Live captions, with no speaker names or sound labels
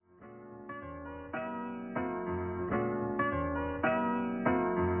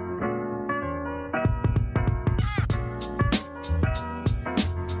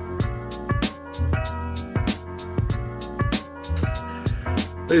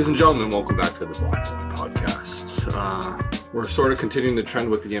Ladies and gentlemen, welcome back to the Black Line Podcast. We're sort of continuing the trend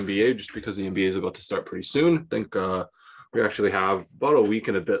with the NBA just because the NBA is about to start pretty soon. I think we actually have about a week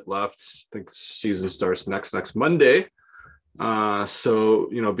and a bit left. I think season starts next Monday.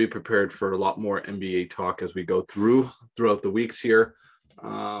 So, be prepared for a lot more NBA talk as we go throughout the weeks here.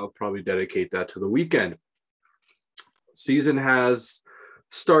 I'll probably dedicate that to the weekend. Season has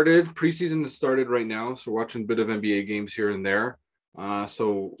started. Preseason has started right now. So we're watching a bit of NBA games here and there.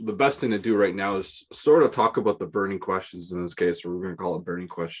 So the best thing to do right now is sort of talk about the burning questions in this case, or we're going to call it burning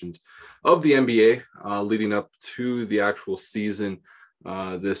questions of the NBA leading up to the actual season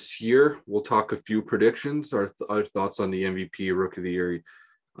this year. We'll talk a few predictions, our thoughts on the MVP, Rookie of the Year,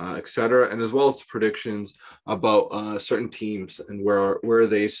 etc., and as well as predictions about certain teams and where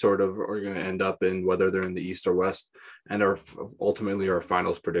they sort of are going to end up in, whether they're in the East or West, and ultimately our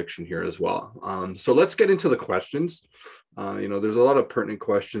finals prediction here as well. So let's get into the questions. There's a lot of pertinent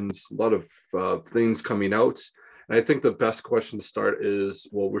questions, a lot of things coming out. And I think the best question to start is,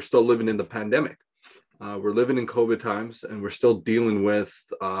 well, we're still living in the pandemic. We're living in COVID times, and we're still dealing with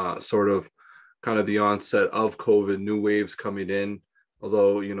sort of kind of the onset of COVID, new waves coming in.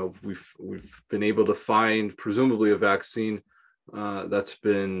 Although, we've been able to find presumably a vaccine that's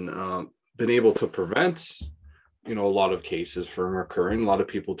been able to prevent, a lot of cases from occurring, a lot of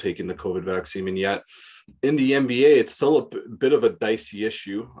people taking the COVID vaccine. And yet in the NBA, it's still a bit of a dicey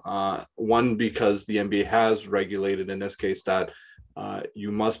issue. One, because the NBA has regulated in this case that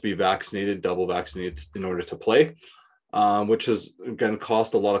you must be vaccinated, double vaccinated in order to play, which has, again,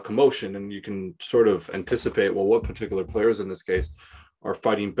 caused a lot of commotion. And you can sort of anticipate, well, what particular players in this case are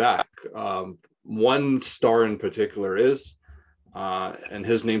fighting back. One star in particular is, and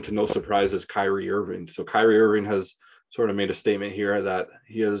his name, to no surprise, is Kyrie Irving. So Kyrie Irving has sort of made a statement here that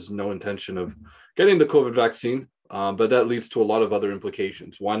he has no intention of getting the COVID vaccine, but that leads to a lot of other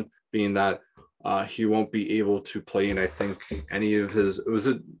implications. One being that he won't be able to play in, I think, any of his,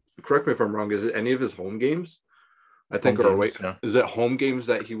 correct me if I'm wrong, is it any of his home games? I think, Is it home games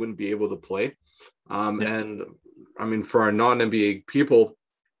that he wouldn't be able to play? And I mean, for our non-NBA people,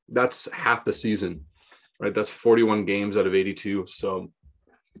 that's half the season, right? That's 41 games out of 82. So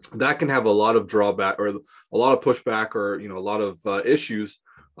that can have a lot of drawback or a lot of pushback or, a lot of issues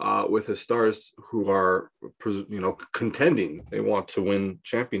with his stars who are, contending. They want to win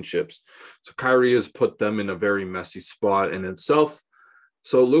championships. So Kyrie has put them in a very messy spot in itself.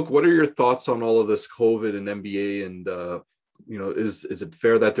 So Luke, what are your thoughts on all of this COVID and NBA? And, is it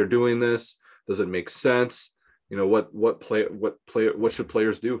fair that they're doing this? Does it make sense? What should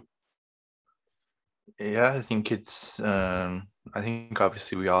players do? Yeah, I think I think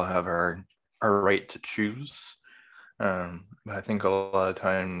obviously we all have our right to choose. But I think a lot of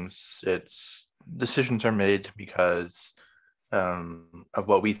times decisions are made because of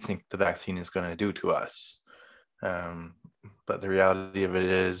what we think the vaccine is going to do to us. But the reality of it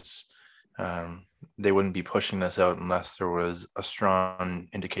is they wouldn't be pushing this out unless there was a strong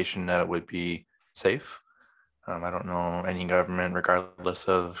indication that it would be safe. I don't know any government, regardless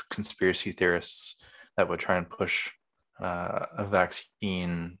of conspiracy theorists, that would try and push a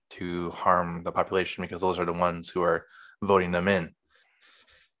vaccine to harm the population, because those are the ones who are voting them in.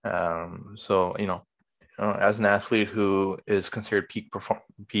 So, as an athlete who is considered peak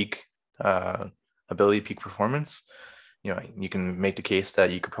ability, peak performance, you can make the case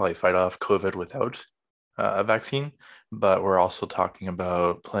that you could probably fight off COVID without a vaccine. But we're also talking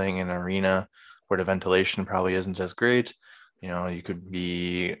about playing in an arena where the ventilation probably isn't as great. You could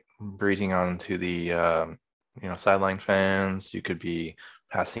be breathing onto the sideline fans. You could be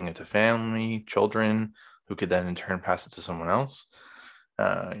passing it to family, children, who could then in turn pass it to someone else.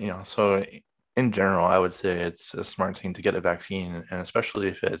 So in general, I would say it's a smart thing to get a vaccine, and especially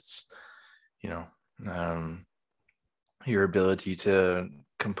if it's, your ability to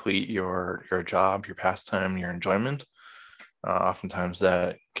complete your job, your pastime, your enjoyment. Oftentimes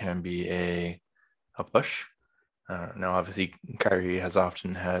that can be a push. Now, obviously, Kyrie has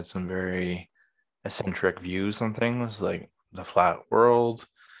often had some very eccentric views on things, like the flat world.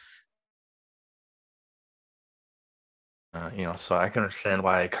 So I can understand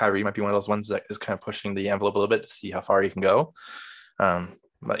why Kyrie might be one of those ones that is kind of pushing the envelope a little bit to see how far he can go.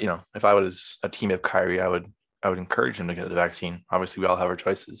 But if I was a team of Kyrie, I would encourage him to get the vaccine. Obviously, we all have our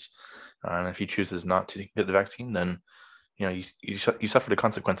choices, and if he chooses not to get the vaccine, then you suffer the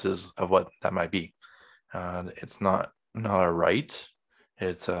consequences of what that might be. It's not a right.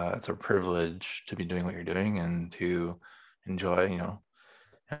 It's a privilege to be doing what you're doing and to enjoy.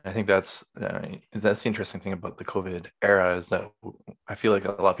 I think that's the interesting thing about the COVID era, is that I feel like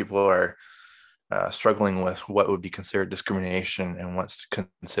a lot of people are struggling with what would be considered discrimination and what's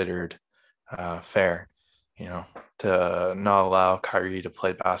considered fair. To not allow Kyrie to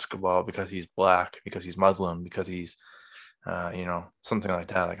play basketball because he's black, because he's Muslim, because he's, something like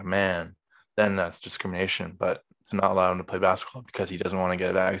that, like a man, then that's discrimination. But to not allow him to play basketball because he doesn't want to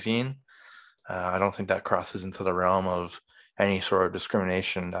get a vaccine, I don't think that crosses into the realm of any sort of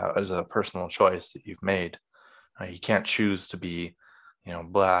discrimination. That is a personal choice that you've made. You can't choose to be,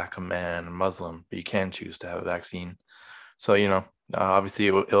 black, a man, a Muslim, but you can choose to have a vaccine. So, obviously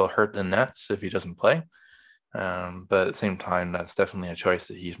it'll hurt the Nets if he doesn't play. But at the same time, that's definitely a choice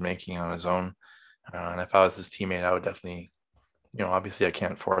that he's making on his own. And if I was his teammate, I would definitely, obviously I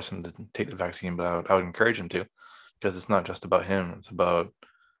can't force him to take the vaccine, but I would encourage him to, because it's not just about him. It's about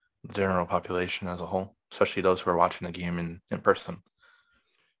the general population as a whole, especially those who are watching the game in person.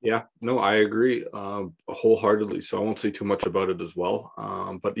 Yeah, no, I agree wholeheartedly. So I won't say too much about it as well.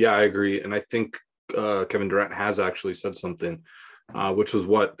 But yeah, I agree. And I think Kevin Durant has actually said something, which was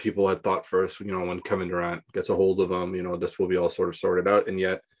what people had thought first, when Kevin Durant gets a hold of him, this will be all sort of sorted out. And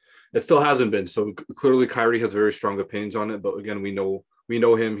yet it still hasn't been. So clearly Kyrie has very strong opinions on it. But again, we know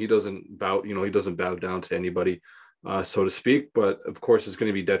him. He doesn't bow down to anybody, so to speak. But of course, it's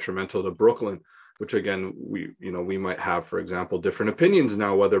going to be detrimental to Brooklyn, which again, we might have, for example, different opinions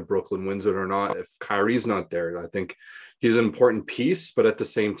now, whether Brooklyn wins it or not. If Kyrie's not there, I think he's an important piece, but at the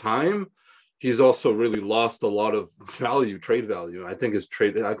same time, he's also really lost a lot of trade value. I think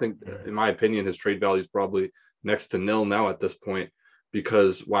in my opinion, his trade value is probably next to nil now at this point,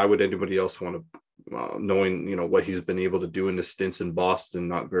 because why would anybody else want to, knowing, what he's been able to do in the stints in Boston,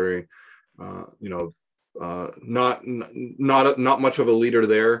 not very, not much of a leader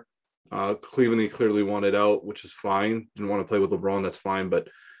there. Cleveland, he clearly wanted out, which is fine. Didn't want to play with LeBron, that's fine. But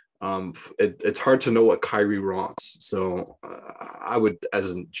it's hard to know what Kyrie wants. So I would,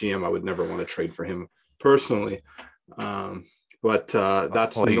 as a GM, I would never want to trade for him personally. But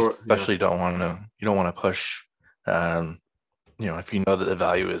that's you especially don't want to push. If you know that the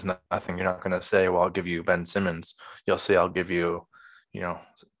value is nothing, you're not going to say, "Well, I'll give you Ben Simmons." You'll say, "I'll give you,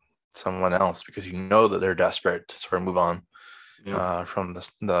 someone else," because you know that they're desperate to sort of move on. From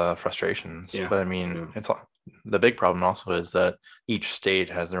the frustrations. But I mean, it's the big problem also is that each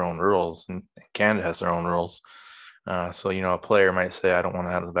state has their own rules, and Canada has their own rules. So a player might say, I don't want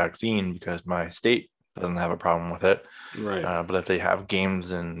to have the vaccine because my state doesn't have a problem with it. Right. But if they have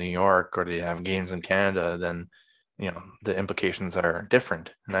games in New York or they have games in Canada, then the implications are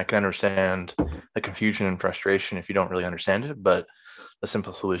different. And I can understand the confusion and frustration if you don't really understand it. But the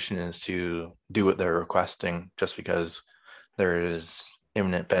simple solution is to do what they're requesting, just because there is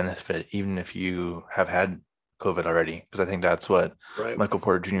imminent benefit, even if you have had COVID already. Because I think that's what Michael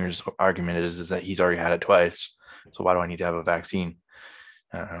Porter Jr.'s argument is that he's already had it twice. So why do I need to have a vaccine?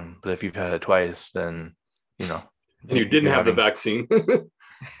 But if you've had it twice, then, and you didn't have the vaccine.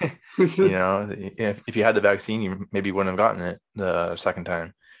 If you had the vaccine, you maybe wouldn't have gotten it the second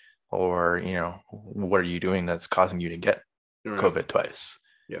time. Or, what are you doing that's causing you to get COVID twice?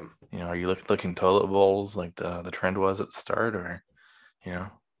 Yeah. Are you looking toilet bowls like the trend was at the start, or,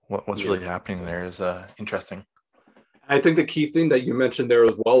 what's really happening there is interesting. I think the key thing that you mentioned there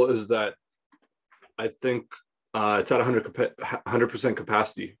as well is that I think it's at 100%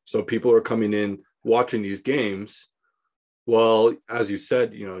 capacity. So people are coming in watching these games. Well, as you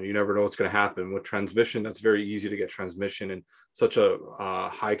said, you never know what's going to happen with transmission. That's very easy to get transmission in such a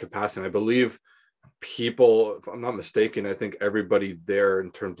high capacity. And I believe people, if I'm not mistaken, I think everybody there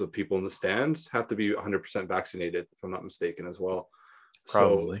in terms of people in the stands have to be 100% vaccinated, if I'm not mistaken, as well.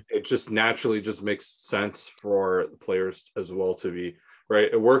 Probably. So it just naturally just makes sense for the players as well to be right.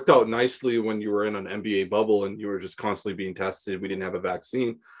 It worked out nicely when you were in an NBA bubble and you were just constantly being tested. We didn't have a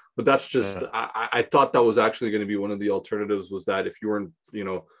vaccine, but that's just I thought that was actually going to be one of the alternatives, was that if you weren't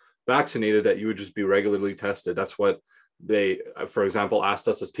vaccinated, that you would just be regularly tested. That's what they, for example, asked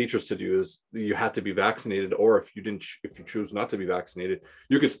us as teachers to do, is you had to be vaccinated, or if you choose not to be vaccinated,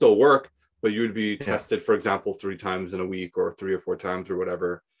 you could still work, but you would be tested, for example, 3 times in a week or 3 or 4 times or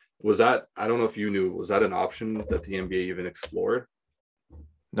whatever. Was that, I don't know if you knew, was that an option that the NBA even explored?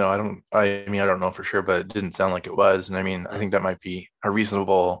 No, I don't. I mean, I don't know for sure, but it didn't sound like it was. And I mean, I think that might be a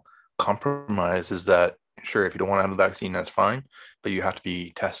reasonable compromise, is that, sure, if you don't want to have the vaccine, that's fine, but you have to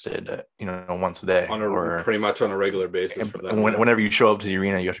be tested, once a day, or pretty much on a regular basis. For that, whenever you show up to the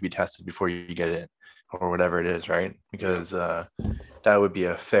arena, you have to be tested before you get it, or whatever it is, right? Because that would be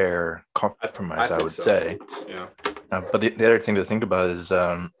a fair compromise, I would say. Yeah. But the other thing to think about is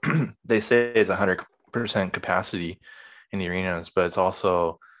they say it's 100% capacity in the arenas, but it's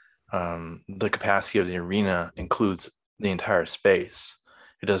also the capacity of the arena includes the entire space.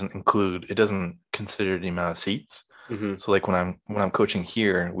 it doesn't consider the amount of seats. Mm-hmm. So like when I'm coaching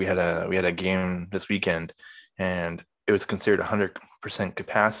here, we had a game this weekend, and it was considered 100%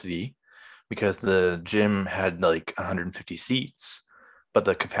 capacity because the gym had like 150 seats, but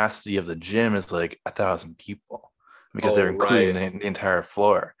the capacity of the gym is like 1,000 people because Oh, they're including right, the entire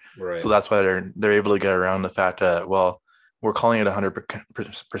floor. So right. that's why they're able to get around the fact that, well, we're calling it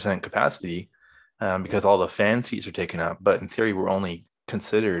 100% capacity because all the fan seats are taken up, but in theory we're only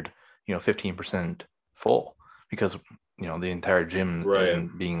considered 15% full because the entire gym Right.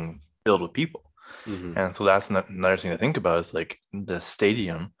 isn't being filled with people. Mm-hmm. And so that's another thing to think about is like the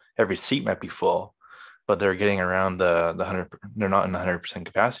stadium, every seat might be full, but they're getting around the 100, they're not in 100%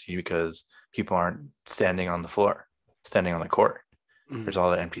 capacity because people aren't standing on the floor, standing on the court. Mm-hmm. There's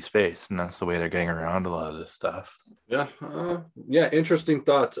all the empty space, and that's the way they're getting around a lot of this stuff. Yeah, yeah, interesting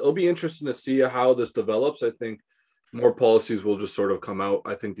thoughts. It'll be interesting to see how this develops. I think more policies will just sort of come out.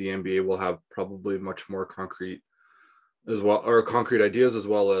 I think the NBA will have probably much more concrete as well, or concrete ideas as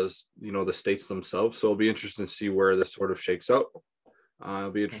well as the states themselves. So it'll be interesting to see where this sort of shakes out.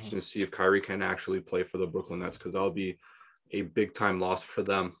 It'll be Mhm. interesting to see if Kyrie can actually play for the Brooklyn Nets because that'll be a big time loss for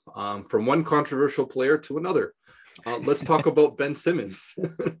them. From one controversial player to another. Let's talk about Ben Simmons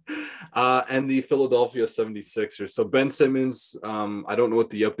and the Philadelphia 76ers. So Ben Simmons, I don't know what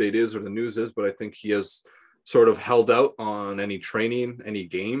the update is or the news is, but I think he has sort of held out on any training, any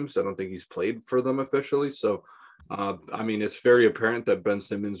games. I don't think he's played for them officially. So, I mean, it's very apparent that Ben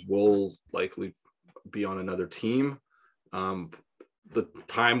Simmons will likely be on another team. Um, the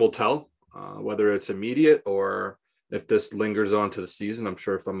time will tell whether it's immediate or if this lingers on to the season. I'm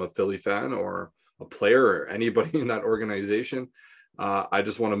sure if I'm a Philly fan or a player or anybody in that organization, I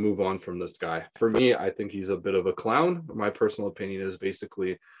just want to move on from this guy. For me, I think he's a bit of a clown. My personal opinion is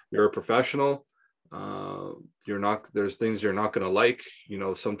basically you're a professional. You're not. There's things you're not going to like.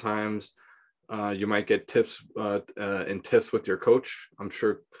 Sometimes you might get tiffs in tiffs with your coach. I'm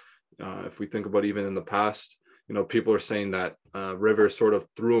sure if we think about even in the past, people are saying that Rivers sort of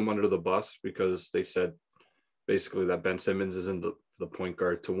threw him under the bus because they said basically that Ben Simmons isn't the point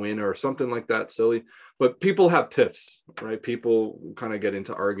guard to win or something like that silly. But people have tiffs, right? People kind of get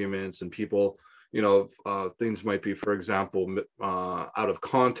into arguments and people, things might be, for example, out of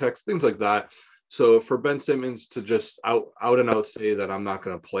context, things like that. So for Ben Simmons to just out and out say that I'm not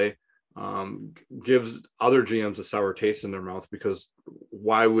going to play um, gives other GMs a sour taste in their mouth because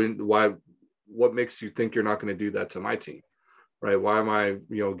what makes you think you're not going to do that to my team, right? Why am I,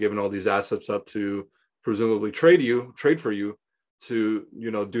 giving all these assets up to presumably trade for you to,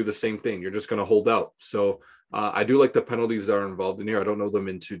 do the same thing? You're just going to hold out. So I do like the penalties that are involved in here. I don't know them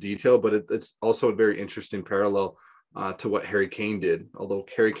into detail, but it's also a very interesting parallel to what Harry Kane did. Although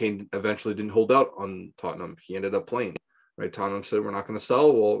Harry Kane eventually didn't hold out on Tottenham, he ended up playing. Right? Tottenham said we're not going to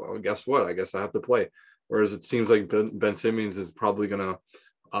sell. Well, guess what? I guess I have to play. Whereas it seems like Ben Simmons is probably going to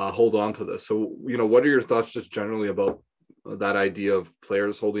hold on to this. So, what are your thoughts just generally about that idea of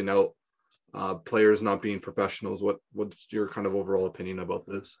players holding out, players not being professionals? What's your kind of overall opinion about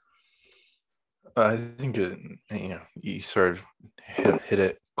this? I think you sort of hit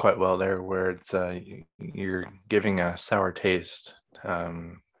it quite well there, where it's you're giving a sour taste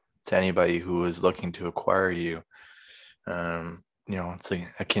to anybody who is looking to acquire you. It's like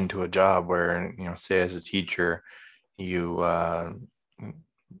akin to a job where say as a teacher, you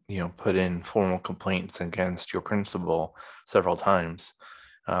put in formal complaints against your principal several times.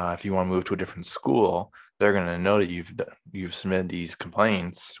 If you want to move to a different school, they're going to know that you've submitted these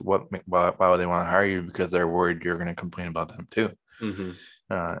complaints. Why would they want to hire you? Because they're worried you're going to complain about them too. Mm-hmm.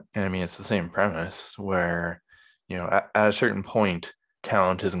 And I mean, it's the same premise where, at a certain point,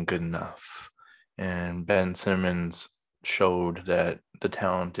 talent isn't good enough. And Ben Simmons showed that the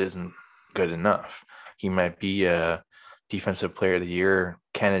talent isn't good enough. He might be a defensive player of the year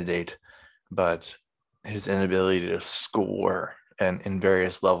candidate, but his inability to score and in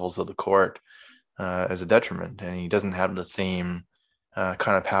various levels of the court is a detriment. And he doesn't have the same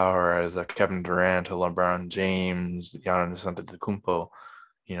kind of power as a Kevin Durant, a LeBron James, Giannis Antetokounmpo,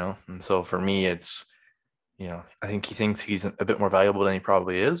 And so for me, it's, I think he thinks he's a bit more valuable than he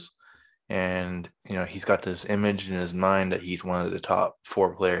probably is. And, he's got this image in his mind that he's one of the top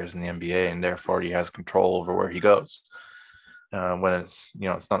four players in the NBA, and therefore he has control over where he goes. When it's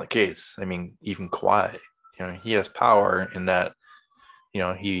not the case. I mean, even Kawhi, he has power in that,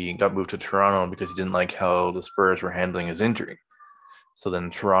 he got moved to Toronto because he didn't like how the Spurs were handling his injury. So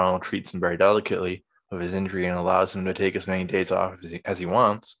then Toronto treats him very delicately of his injury and allows him to take as many days off as he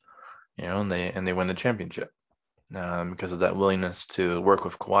wants, and they win the championship because of that willingness to work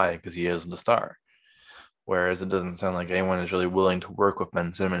with Kawhi because he is the star. Whereas it doesn't sound like anyone is really willing to work with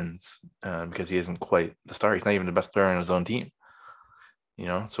Ben Simmons because he isn't quite the star. He's not even the best player on his own team.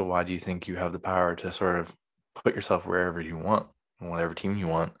 So why do you think you have the power to sort of put yourself wherever you want, whatever team you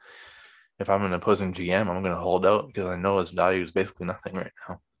want? If I'm an opposing GM, I'm going to hold out because I know his value is basically nothing right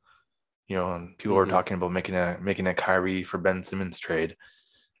now. And people are talking about making a Kyrie for Ben Simmons trade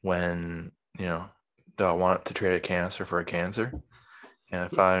when, do I want to trade a cancer for a cancer? And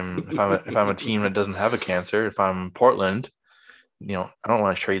if I'm a team that doesn't have a cancer, if I'm Portland, I don't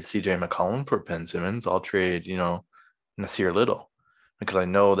want to trade CJ McCollum for Ben Simmons. I'll trade, Nasir Little because I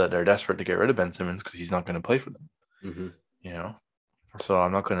know that they're desperate to get rid of Ben Simmons because he's not going to play for them. So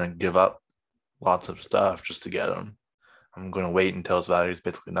I'm not going to give up lots of stuff just to get him. I'm going to wait until his value is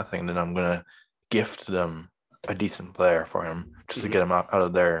basically nothing, and then I'm going to gift them a decent player for him just to get him out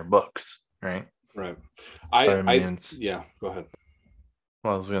of their books, right? Right. Yeah, go ahead.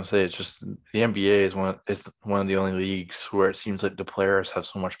 Well, I was going to say, it's just the NBA is one of the only leagues where it seems like the players have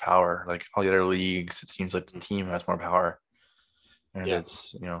so much power. Like all the other leagues, it seems like the team has more power. And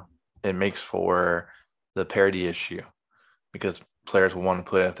it's, it makes for the parity issue because players will want to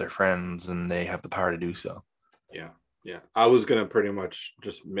play with their friends and they have the power to do so. Yeah. Yeah. I was going to pretty much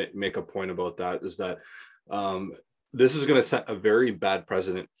just make a point about that is that this is going to set a very bad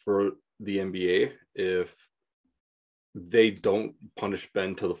precedent for the NBA if they don't punish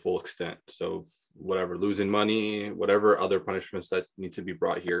Ben to the full extent. So whatever, losing money, whatever other punishments that need to be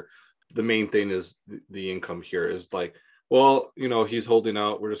brought here. The main thing is the income here is like, well, he's holding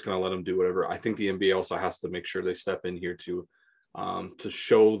out. We're just going to let him do whatever. I think the NBA also has to make sure they step in here to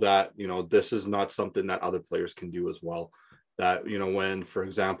show that, this is not something that other players can do as well. That, when, for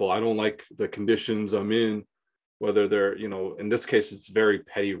example, I don't like the conditions I'm in, whether they're, in this case, it's very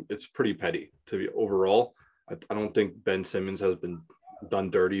petty. It's pretty petty to be overall. I don't think Ben Simmons has been done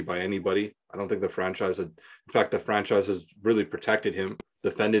dirty by anybody. I don't think the franchise in fact, the franchise has really protected him,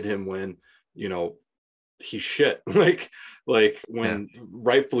 defended him when, he's shit. like when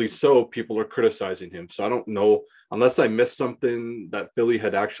rightfully so, people are criticizing him. So I don't know, unless I missed something that Philly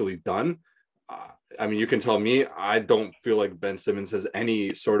had actually done. You can tell me, I don't feel like Ben Simmons has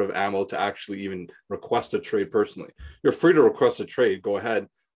any sort of ammo to actually even request a trade personally. You're free to request a trade, go ahead.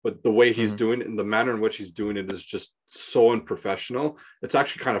 But the way he's doing it and the manner in which he's doing it is just so unprofessional. It's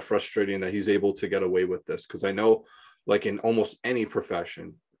actually kind of frustrating that he's able to get away with this. Because I know, like in almost any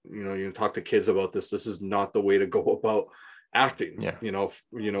profession, you talk to kids about this. This is not the way to go about acting. Yeah.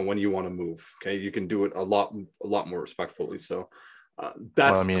 When you want to move, okay, you can do it a lot more respectfully. So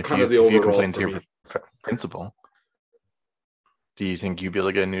that's kind of the overall. If you complain to your principal, do you think you'd be able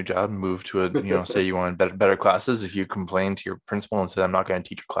to get a new job and move to a, say you want better classes? If you complain to your principal and say, I'm not going to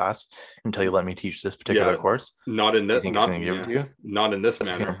teach a class until you let me teach this particular course. Not in this, not give it to you? Not in this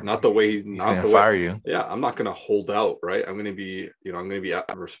manner. Not the way he's going to fire you. Yeah. I'm not going to hold out, right? I'm going to be,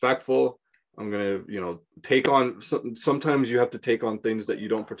 respectful. I'm going to, take on, sometimes you have to take on things that you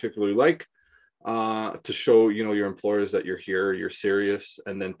don't particularly like to show, your employers that you're here, you're serious,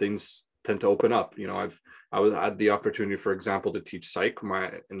 and then things tend to open up. I had the opportunity, for example, to teach psych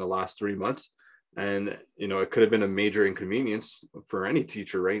in the last 3 months. And, it could have been a major inconvenience for any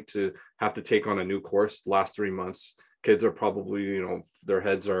teacher, right? To have to take on a new course the last 3 months. Kids are probably, their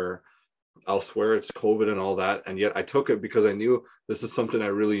heads are elsewhere. It's COVID and all that. And yet I took it because I knew this is something I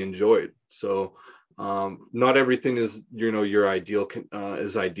really enjoyed. So not everything is, your ideal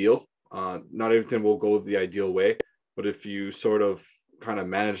is ideal. Not everything will go the ideal way. But if you sort of kind of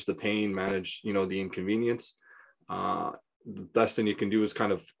manage the pain, manage, the inconvenience, the best thing you can do is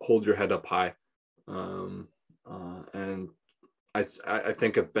kind of hold your head up high. And I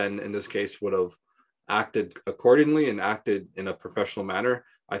think if Ben in this case would have acted accordingly and acted in a professional manner,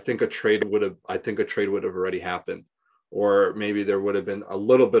 I think a trade would have already happened, or maybe there would have been a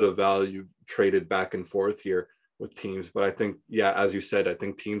little bit of value traded back and forth here with teams. But I think, as you said, I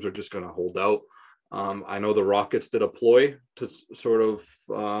think teams are just going to hold out. I know the Rockets did a ploy to sort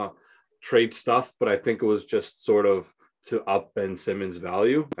of trade stuff, but I think it was just sort of to up Ben Simmons'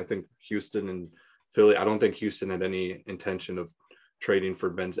 value. I think Houston and Philly, I don't think Houston had any intention of trading for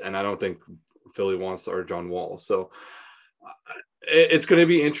Ben, and I don't think Philly wants or John Wall. So it's going to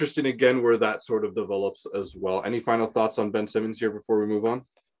be interesting again where that sort of develops as well. Any final thoughts on Ben Simmons here before we move on?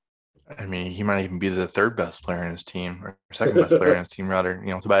 He might even be the third best player in his team, or second best player in his team, rather.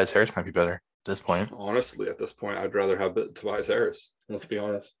 Tobias Harris might be better at this point. Honestly, at this point, I'd rather have Tobias Harris. Let's be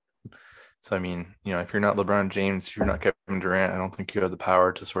honest. So, if you're not LeBron James, if you're not Kevin Durant, I don't think you have the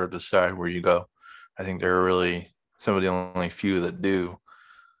power to sort of decide where you go. I think there are really some of the only few that do.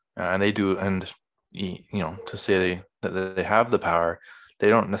 And they do. And, to say that they have the power, they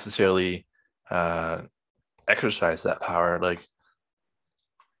don't necessarily exercise that power. Like,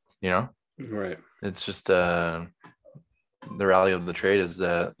 Right. it's just the reality of the trade is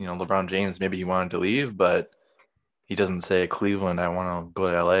that, LeBron James, maybe he wanted to leave, but he doesn't say, Cleveland, I want to go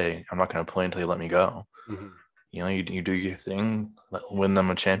to LA. I'm not going to play until you let me go. Mm-hmm. You do your thing, win them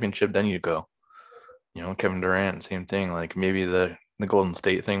a championship, then you go. Kevin Durant, same thing. Like, maybe the Golden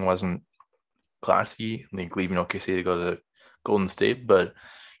State thing wasn't classy, like leaving OKC to go to Golden State, but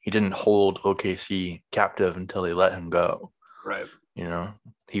he didn't hold OKC captive until they let him go. Right.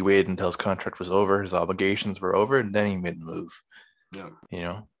 He waited until his contract was over, his obligations were over, and then he made the move. Yeah.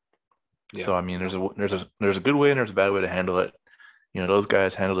 Yeah. So I mean, there's a good way and there's a bad way to handle it. Those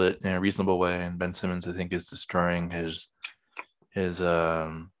guys handled it in a reasonable way, and Ben Simmons, I think, is destroying his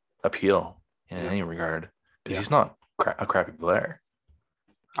appeal in any regard, because he's not a crappy player.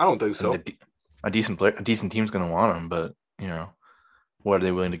 I don't think so. A decent player, a decent team's going to want him, but what are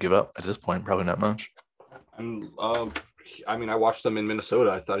they willing to give up at this point? Probably not much. And I mean, I watched him in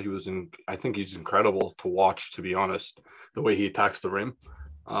Minnesota. I think he's incredible to watch, to be honest. The way he attacks the rim,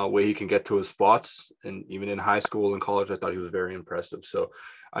 way he can get to his spots, and even in high school and college, I thought he was very impressive. So,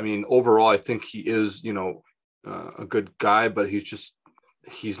 I mean, overall, I think he is, a good guy, but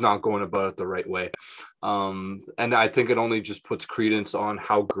he's not going about it the right way. And I think it only just puts credence on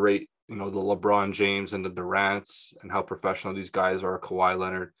how great, the LeBron James and the Durants, and how professional these guys are, Kawhi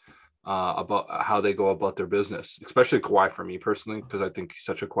Leonard, about how they go about their business, especially Kawhi for me personally, because I think he's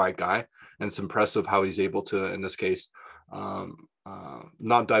such a quiet guy, and it's impressive how he's able to, in this case,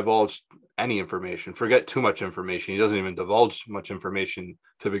 not divulge any information, forget too much information. He doesn't even divulge much information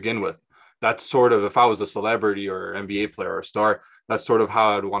to begin with. That's sort of, if I was a celebrity or NBA player or a star, that's sort of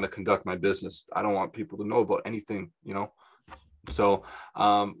how I'd want to conduct my business. I don't want people to know about anything, So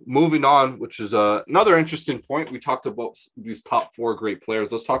moving on, which is another interesting point. We talked about these top 4 great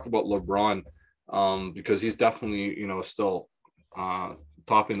players. Let's talk about LeBron, because he's definitely, still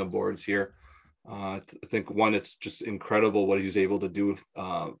topping the boards here. I think it's just incredible what he's able to do,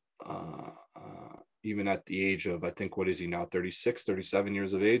 even at the age of, I think, what is he now, 36, 37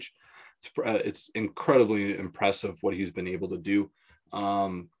 years of age. It's incredibly impressive what he's been able to do.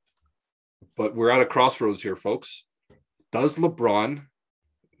 But we're at a crossroads here, folks. Does LeBron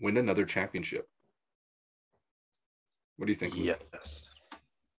win another championship? What do you think, Luke?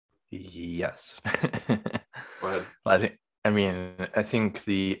 Yes. Go ahead. I think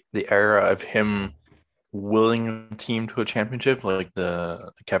the era of him willing a team to a championship, like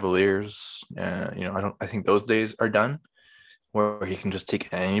the Cavaliers, I think those days are done, where he can just take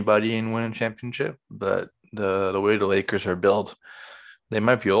anybody and win a championship. But the way the Lakers are built, they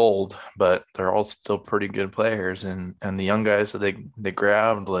might be old, but they're all still pretty good players. And the young guys that they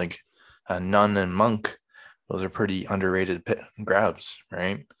grabbed, like Nunn and Monk, those are pretty underrated grabs,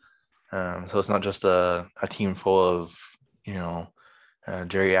 right? So it's not just a team full of,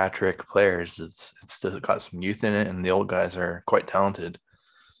 geriatric players. It's still got some youth in it, and the old guys are quite talented.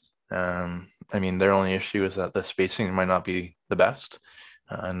 Their only issue is that the spacing might not be the best.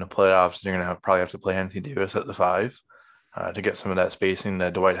 In the playoffs, they're going to probably have to play Anthony Davis at the 5 to get some of that spacing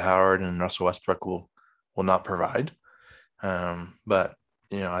that Dwight Howard and Russell Westbrook will not provide. But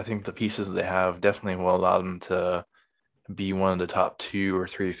I think the pieces they have definitely will allow them to be one of the top 2 or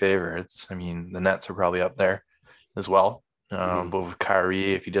 3 favorites. I mean, the Nets are probably up there as well. But with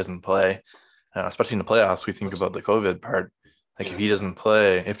Kyrie, if he doesn't play, especially in the playoffs, we think about the COVID part. Like, if he doesn't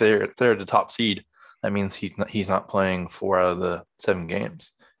play, if they're the top seed, that means he's not playing 4 out of the 7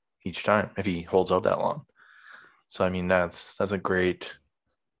 games each time if he holds out that long. So I mean, that's a great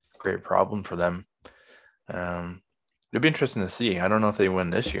problem for them. It'd be interesting to see. I don't know if they win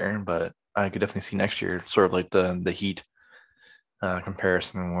this year, but I could definitely see next year, sort of like the Heat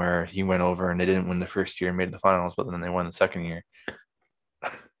comparison, where he went over and they didn't win the first year and made the finals, but then they won the second year.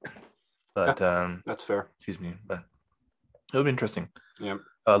 But that's fair. Excuse me, but it'll be interesting. Yeah.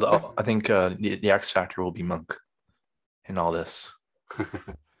 I think the X factor will be Monk in all this.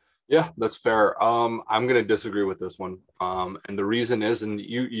 Yeah, that's fair. I'm going to disagree with this one. And the reason is, and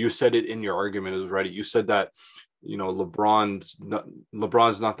you said it in your argument, is right. You said that, LeBron's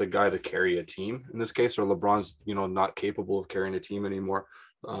not the guy to carry a team in this case, or LeBron's, not capable of carrying a team anymore.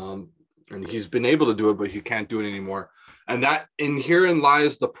 And he's been able to do it, but he can't do it anymore. And herein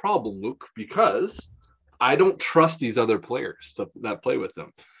lies the problem, Luke, because I don't trust these other players that play with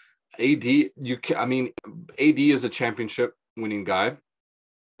them. AD is a championship winning guy,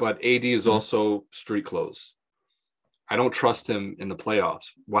 but AD is also street clothes. I don't trust him in the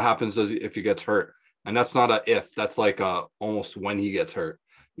playoffs. What happens if he gets hurt? And that's not a if, that's like almost when he gets hurt,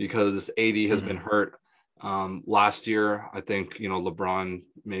 because AD has been hurt. Last year, I think, LeBron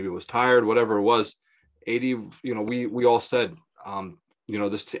maybe was tired, whatever it was. AD, we all said,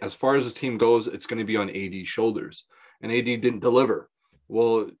 as far as this team goes, it's going to be on AD's shoulders, and AD didn't deliver.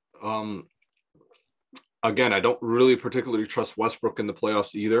 Well, again, I don't really particularly trust Westbrook in the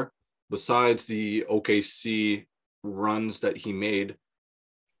playoffs either. Besides the OKC runs that he made,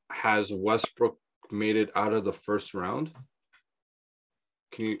 has Westbrook made it out of the first round?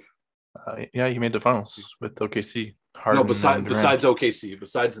 Can you? Yeah, he made the finals with OKC. No, besides OKC,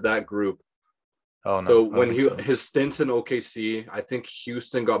 besides that group. Oh no. So when his stints in OKC, I think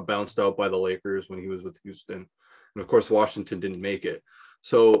Houston got bounced out by the Lakers when he was with Houston, and of course Washington didn't make it.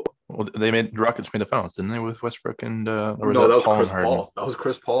 So the Rockets made the finals, didn't they, with Westbrook and no, that was Chris Paul. That was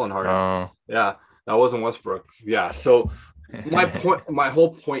Chris Paul and Harden. Oh, yeah, that wasn't Westbrook. Yeah. So my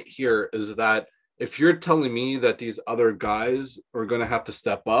whole point here is that if you're telling me that these other guys are going to have to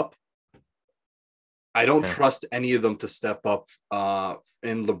step up, I don't trust any of them to step up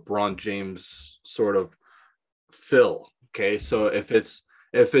in LeBron James sort of fill. Okay, so if it's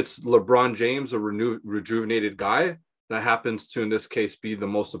LeBron James, a rejuvenated guy that happens to, in this case, be the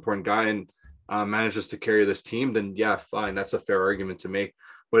most important guy and manages to carry this team, then yeah, fine, that's a fair argument to make.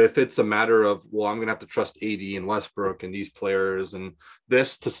 But if it's a matter of, well, I'm gonna have to trust AD and Westbrook and these players and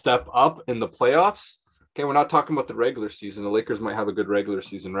this to step up in the playoffs. Okay, we're not talking about the regular season. The Lakers might have a good regular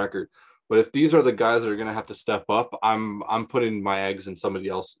season record, but if these are the guys that are going to have to step up, I'm putting my eggs in some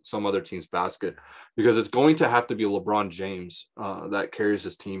other team's basket, because it's going to have to be LeBron James that carries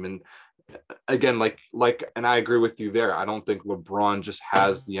this team. And again, and I agree with you there. I don't think LeBron just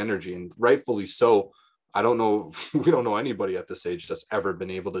has the energy, and rightfully so. I don't know. We don't know anybody at this age that's ever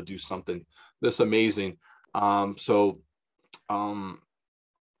been able to do something this amazing.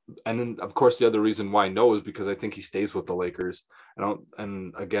 And then, of course, the other reason why no is because I think he stays with the Lakers.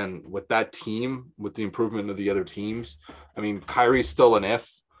 And again, with that team, with the improvement of the other teams, I mean, Kyrie's still an if.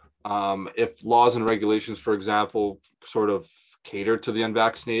 If laws and regulations, for example, sort of cater to the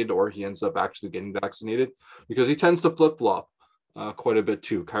unvaccinated, or he ends up actually getting vaccinated, because he tends to flip-flop quite a bit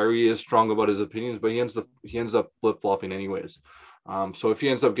too. Kyrie is strong about his opinions, but he ends up flip-flopping anyways. So if he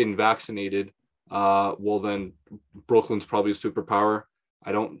ends up getting vaccinated, well, then Brooklyn's probably a superpower.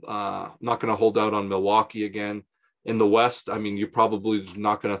 I'm not going to hold out on Milwaukee again. In the West, I mean, you're probably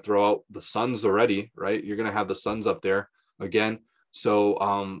not going to throw out the Suns already, right? You're going to have the Suns up there again.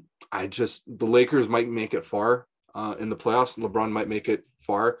 So the Lakers might make it far in the playoffs. LeBron might make it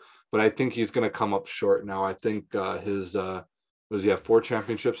far, but I think he's going to come up short now. I think does he have 4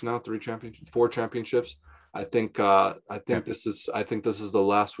 championships now? 3 championships? 4 championships? I think this is the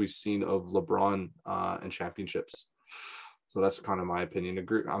last we've seen of LeBron in championships. So that's kind of my opinion.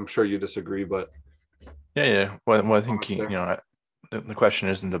 I'm sure you disagree, but yeah. Well, I think the question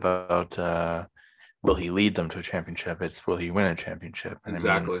isn't about will he lead them to a championship. It's will he win a championship? And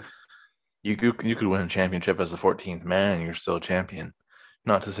exactly. I mean, you could win a championship as the 14th man, and you're still a champion.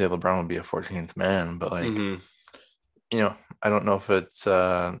 Not to say LeBron would be a 14th man, but like I don't know if it's.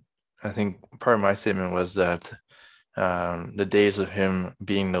 I think part of my statement was that the days of him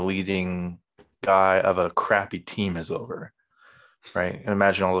being the leading guy of a crappy team is over. Right. And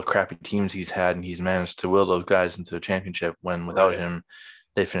imagine all the crappy teams he's had, and he's managed to will those guys into a championship when without him,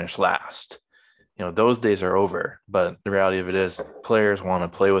 they finished last. Those days are over. But the reality of it is players want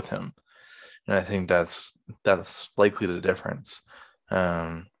to play with him. And I think that's likely the difference.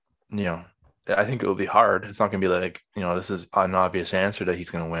 I think it will be hard. It's not going to be like, this is an obvious answer that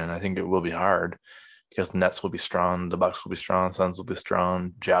he's going to win. I think it will be hard because the Nets will be strong, the Bucks will be strong, Suns will be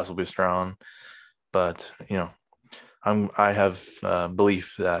strong, Jazz will be strong. But, I have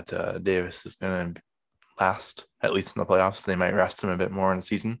belief that Davis is going to last, at least in the playoffs. They might rest him a bit more in the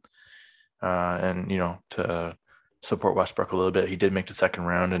season. And to support Westbrook a little bit. He did make the second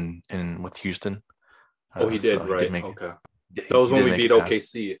round in with Houston. He did, right? Okay. That was when we beat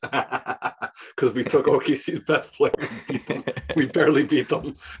OKC, because we took OKC's best player and beat them. We barely beat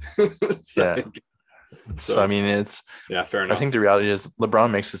them. So I mean, it's fair enough. I think the reality is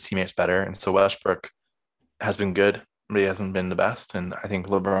LeBron makes his teammates better, and so Westbrook has been good, but he hasn't been the best. And I think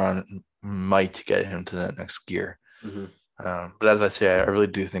LeBron might get him to that next gear. Mm-hmm. But as I say, I really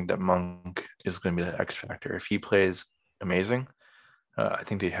do think that Monk is going to be the X factor. If he plays amazing, I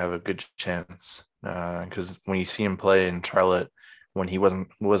think they have a good chance. Because when you see him play in Charlotte, when he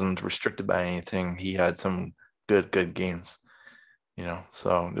wasn't restricted by anything, he had some good games.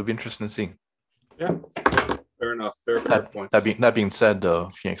 So it'll be interesting to see. Yeah, fair enough. Fair point. That being said, though,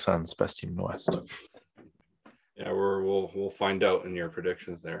 Phoenix Suns best team in the West. Yeah, we'll find out in your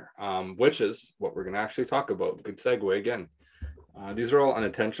predictions there, which is what we're going to actually talk about. Good segue again. These are all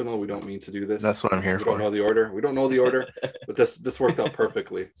unintentional. We don't mean to do this. That's what I'm here for. We don't know the order, but this worked out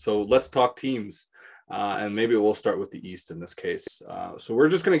perfectly. So let's talk teams. And maybe we'll start with the East in this case. So we're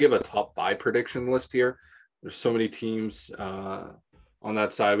just going to give a top 5 prediction list here. There's so many teams on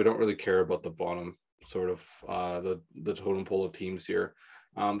that side. We don't really care about the bottom sort of the totem pole of teams here.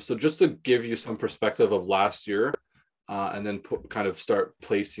 So just to give you some perspective of last year, and then kind of start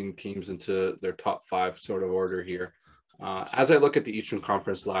placing teams into their top 5 sort of order here. As I look at the Eastern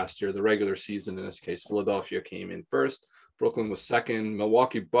Conference last year, the regular season in this case, Philadelphia came in first, Brooklyn was second,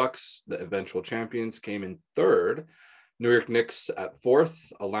 Milwaukee Bucks, the eventual champions, came in third, New York Knicks at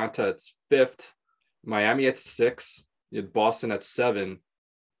fourth, Atlanta at fifth, Miami at 6, you had Boston at 7,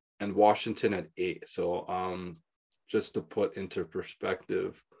 and Washington at 8. So just to put into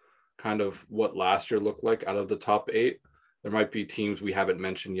perspective kind of what last year looked like out of the top 8, there might be teams we haven't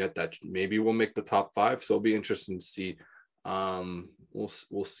mentioned yet that maybe will make the top 5. So it'll be interesting to see. We'll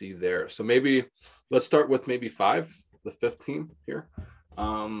see there. So maybe let's start with maybe 5, the 5th team here.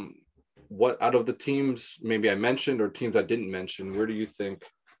 What out of the teams maybe I mentioned or teams I didn't mention, who do you think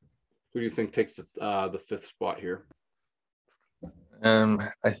takes the 5th spot here?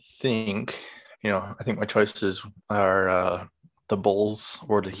 I think my choices are the Bulls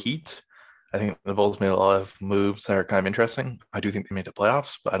or the Heat. I think the Bulls made a lot of moves that are kind of interesting. I do think they made the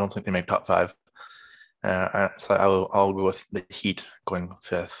playoffs, but I don't think they made top 5. So I'll go with the Heat going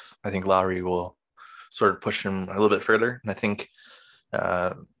 5th. I think Lowry will sort of push him a little bit further. And I think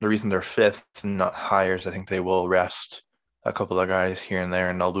the reason they're 5th and not higher is I think they will rest a couple of guys here and there,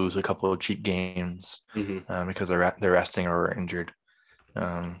 and they'll lose a couple of cheap games because they're resting or injured.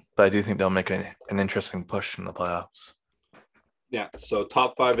 But I do think they'll make an interesting push in the playoffs. Yeah, so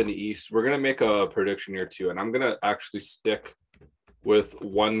top 5 in the East. We're going to make a prediction here too, and I'm going to actually stick with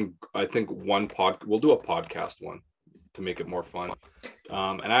one pod. We'll do a podcast one to make it more fun.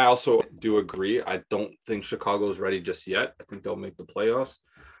 And I also do agree. I don't think Chicago is ready just yet. I think they'll make the playoffs.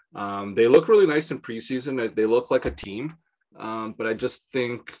 They look really nice in preseason. They look like a team. But I just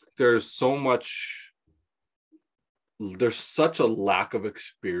think there's such a lack of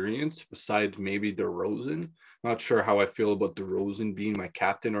experience besides maybe DeRozan. Not sure how I feel about DeRozan being my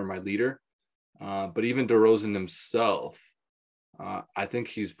captain or my leader. But even DeRozan himself, I think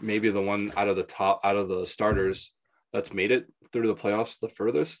he's maybe the one out of the starters that's made it through the playoffs the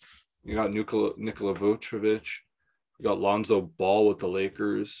furthest. You got Nikola Vucevic, you got Lonzo Ball with the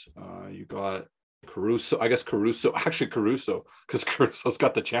Lakers, you got Caruso, because Caruso's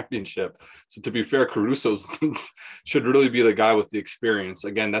got the championship. So to be fair, Caruso's should really be the guy with the experience.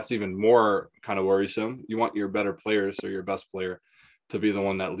 Again, that's even more kind of worrisome. You want your better players or your best player to be the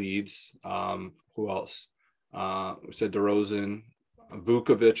one that leads. Who else? We said DeRozan,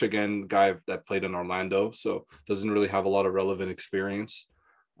 Vucevic, again, guy that played in Orlando, so doesn't really have a lot of relevant experience.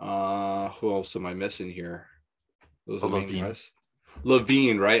 Who else am I missing here? Those are the main guys.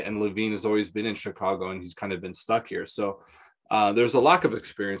 LaVine, right? And LaVine has always been in Chicago, and he's kind of been stuck here. So there's a lack of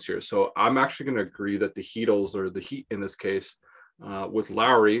experience here. So I'm actually going to agree that the Heatles, or the Heat in this case, with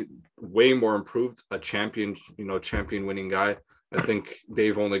Lowry, way more improved, a champion winning guy. I think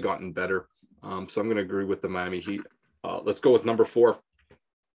they've only gotten better. So I'm going to agree with the Miami Heat. Let's go with number 4.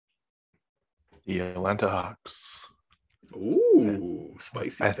 The Atlanta Hawks. Ooh,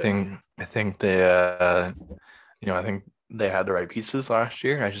 spicy. I think they, I think they had the right pieces last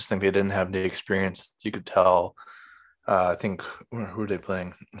year. I just think they didn't have the experience. You could tell. I think who are they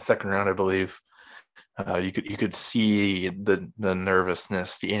playing? Second round, I believe. You could see the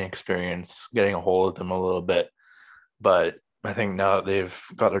nervousness, the inexperience getting a hold of them a little bit. But I think now that they've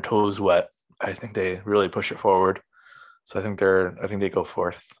got their toes wet, I think they really push it forward. So I think they go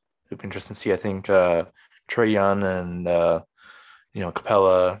 4th. It'd be interesting to see. I think Trae Young and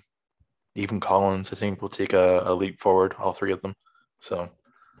Capella, even Collins, I think will take a leap forward. All 3 of them. So,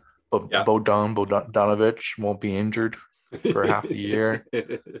 but yeah. Bogdanovich won't be injured for half the year.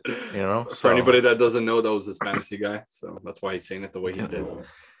 For anybody that doesn't know, that was his fantasy guy. So that's why he's saying it the way he did.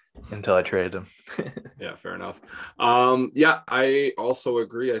 Until I traded him. Yeah, fair enough. I also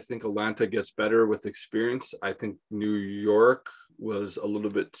agree. I think Atlanta gets better with experience. I think New York was a little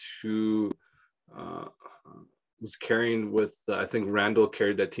bit too was carrying with I think Randall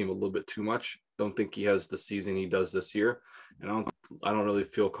carried that team a little bit too much. Don't think he has the season he does this year. And I don't really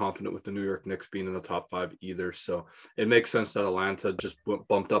feel confident with the New York Knicks being in the top 5 either. So it makes sense that Atlanta just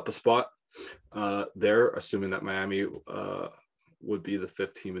bumped up a spot there, assuming that Miami would be the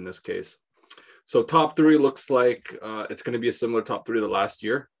 5th team in this case. So top 3 looks like it's going to be a similar top 3 to last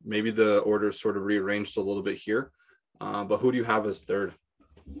year. Maybe the order is sort of rearranged a little bit here. But who do you have as 3rd?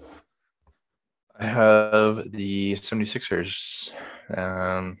 I have the 76ers.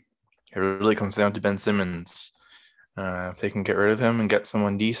 It really comes down to Ben Simmons. If they can get rid of him and get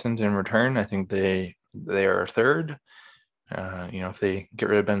someone decent in return, I think they they are third. If they get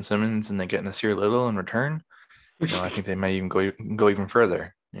rid of Ben Simmons and they get Nasir Little in return, I think they might even go even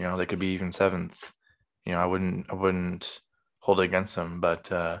further. They could be even seventh. I wouldn't hold it against them,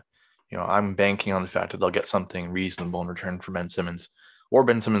 but I'm banking on the fact that they'll get something reasonable in return for Ben Simmons, or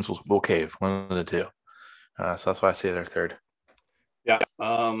Ben Simmons will cave, one of the two. So that's why I say they're third. Yeah.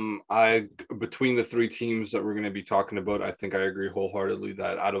 I between the three teams that we're going to be talking about, I think I agree wholeheartedly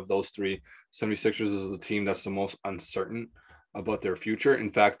that out of those three, 76ers is the team that's the most uncertain about their future.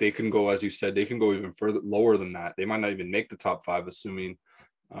 In fact, they can go, as you said, they can go even further lower than that. They might not even make the top five, assuming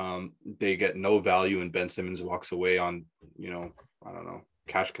they get no value and Ben Simmons walks away on, I don't know,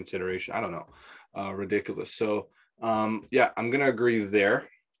 cash consideration. I don't know. Ridiculous. So yeah, I'm going to agree there.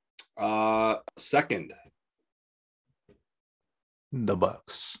 Second, The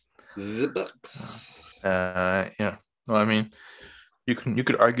Bucks. the Bucks. Yeah. Well, I mean, you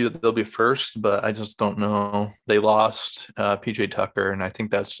could argue that they'll be first, but I just don't know. They lost PJ Tucker, and I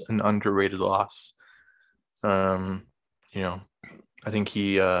think that's an underrated loss. I think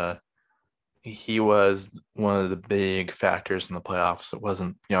he was one of the big factors in the playoffs. It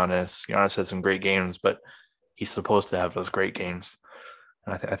wasn't Giannis. Giannis had some great games, but he's supposed to have those great games.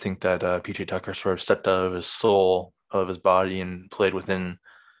 And I think that PJ Tucker sort of stepped out of his soul, of his body, and played within,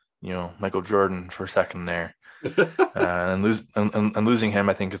 Michael Jordan for a second there. And losing him,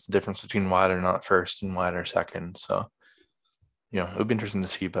 I think, is the difference between Wilder not first and Wilder second. So, it would be interesting to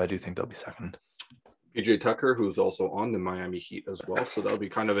see, but I do think they'll be second. PJ Tucker, who's also on the Miami Heat as well. So that'll be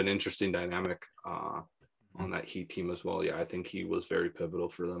kind of an interesting dynamic on that Heat team as well. Yeah, I think he was very pivotal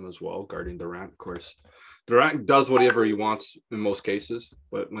for them as well, guarding Durant. Of course, Durant does whatever he wants in most cases,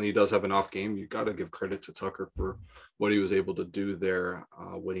 but when he does have an off game, you got to give credit to Tucker for what he was able to do there,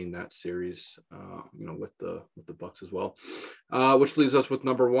 winning that series, with the Bucks as well. Which leaves us with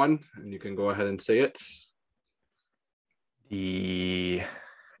number one, and you can go ahead and say it. The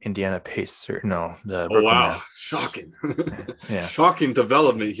Indiana Pacers. No, the Brooklyn Nets. Shocking. Yeah. Shocking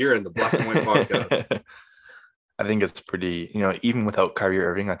development here in the Black and White podcast. I think it's pretty, even without Kyrie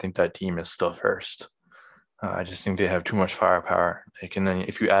Irving, I think that team is still first. I just think they have too much firepower. And then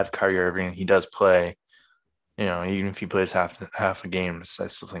if you add Kyrie Irving, he does play, even if he plays half the games, I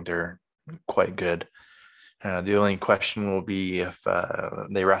still think they're quite good. The only question will be if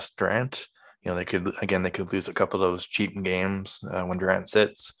they rest Durant. They could lose a couple of those cheap games when Durant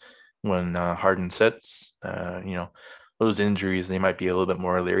sits, when Harden sits. Those injuries, they might be a little bit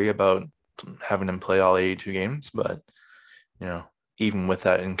more leery about having him play all 82 games. But, even with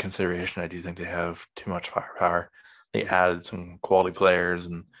that in consideration, I do think they have too much firepower. They added some quality players,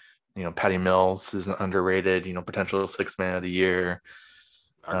 and, Patty Mills is underrated, potential 6th man of the year.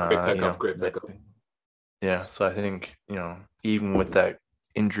 Great pickup. Yeah, so I think, even with that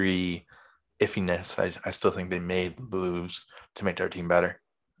injury iffiness, I still think they made moves to make their team better.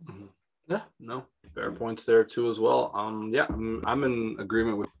 Yeah, no, fair points there too as well. Yeah, I'm in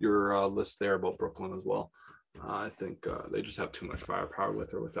agreement with your list there about Brooklyn as well. I think they just have too much firepower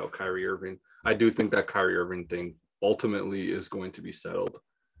with or without Kyrie Irving. I do think that Kyrie Irving thing ultimately is going to be settled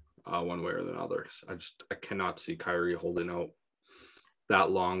one way or the other. I cannot see Kyrie holding out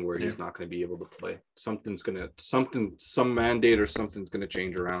that long where he's not going to be able to play. Some mandate or something's going to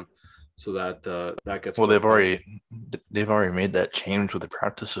change around so that that gets. Well, they've already made that change with the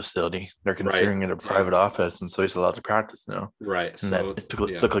practice facility. They're considering it a private office, and so he's allowed to practice now. Right. And so it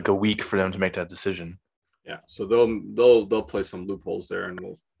took like a week for them to make that decision. Yeah. So they'll play some loopholes there, and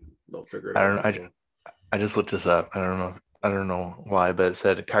they'll figure it out. I just looked this up. I don't know why, but it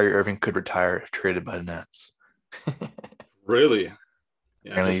said Kyrie Irving could retire if traded by the Nets. Really?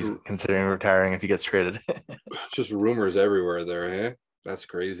 Yeah. And he's considering retiring if he gets traded. Just rumors everywhere there, hey? That's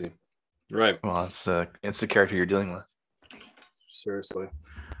crazy. Right. Well, it's the character you're dealing with. Seriously.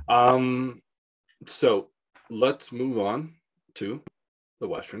 So let's move on to the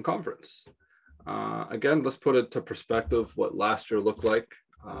Western Conference. Again, let's put it to perspective what last year looked like.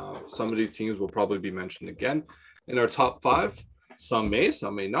 Some of these teams will probably be mentioned again in our top five. Some may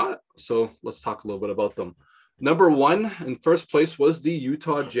not. So let's talk a little bit about them. Number one in first place was the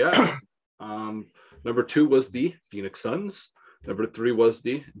Utah Jazz. Number two was the Phoenix Suns. Number three was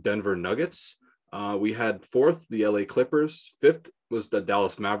the Denver Nuggets. We had fourth, the LA Clippers. Fifth was the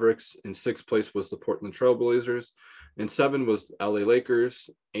Dallas Mavericks. In sixth place was the Portland Trailblazers. In seven was LA Lakers.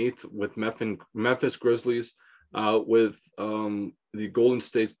 Eighth with Memphis Grizzlies. With the Golden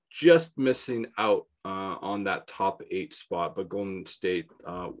State just missing out on that top 8 spot, but Golden State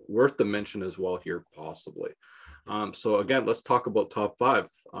worth the mention as well here, possibly. So again, let's talk about top 5.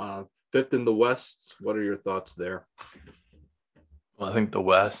 Fifth in the West. What are your thoughts there? I think the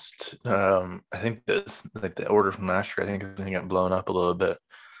West, I think this, like the order from last year, I think is going to get blown up a little bit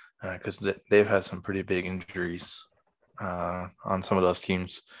because they've had some pretty big injuries on some of those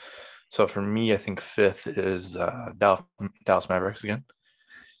teams. So for me, I think fifth is Dallas Mavericks again.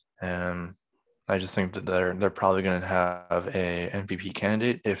 And I just think that they're probably going to have a MVP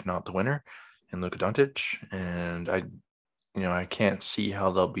candidate, if not the winner, in Luka Doncic. And I can't see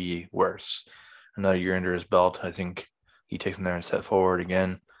how they'll be worse. Another year under his belt, I think he takes another step forward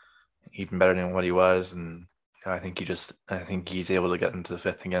again, even better than what he was. And I think he's able to get into the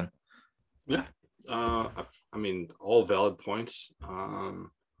fifth again. Yeah. I mean, all valid points.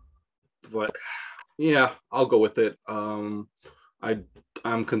 But yeah, I'll go with it.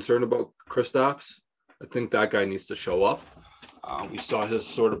 I'm concerned about Kristaps. I think that guy needs to show up. We saw his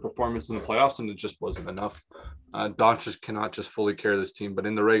sort of performance in the playoffs, and it just wasn't enough. Doncic cannot just fully carry this team, but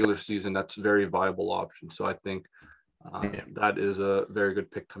in the regular season, that's a very viable option. So I think that is a very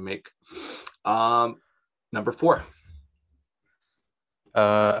good pick to make. Number 4.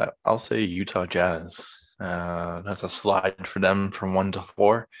 I'll say Utah Jazz. That's a slide for them from 1 to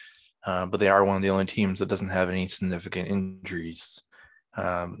 4, but they are one of the only teams that doesn't have any significant injuries.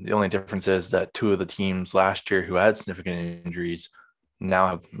 The only difference is that 2 of the teams last year who had significant injuries now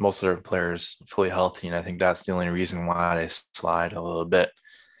have most of their players fully healthy, and I think that's the only reason why they slide a little bit.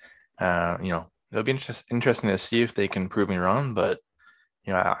 It'll be interesting to see if they can prove me wrong, but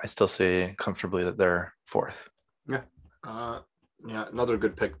I still say comfortably that they're 4th. Yeah. Yeah, another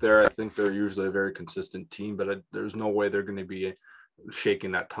good pick there. I think they're usually a very consistent team, but there's no way they're going to be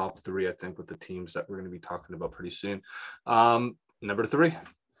shaking that top 3, I think, with the teams that we're going to be talking about pretty soon. Number 3.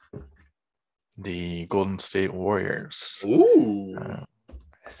 The Golden State Warriors. Ooh.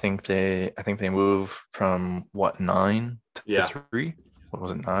 I think they move from 9 to 3. What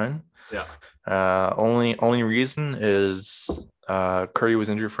was it, 9? Yeah. Only reason is Curry was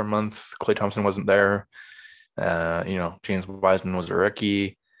injured for a month. Klay Thompson wasn't there. James Wiseman was a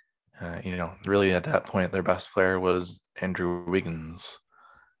rookie. Really at that point, their best player was Andrew Wiggins.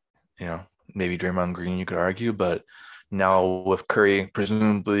 Maybe Draymond Green, you could argue, but now with Curry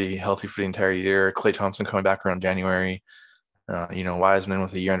presumably healthy for the entire year, Klay Thompson coming back around January, Wiseman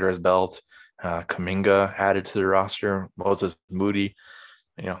with a year under his belt, Kuminga added to the roster, Moses Moody,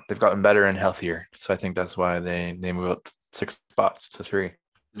 they've gotten better and healthier. So I think that's why they move up 6 spots to 3.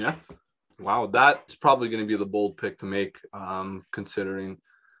 Yeah. Wow, that's probably going to be the bold pick to make, considering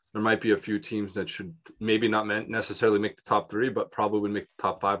there might be a few teams that should maybe not necessarily make the top 3, but probably would make the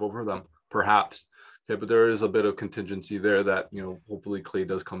top 5 over them, perhaps. Okay, but there is a bit of contingency there that, hopefully Klay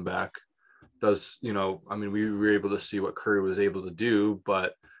does come back. We were able to see what Curry was able to do,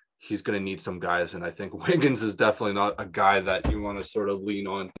 but he's going to need some guys. And I think Wiggins is definitely not a guy that you want to sort of lean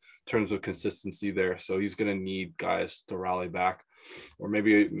on in terms of consistency there. So he's going to need guys to rally back, or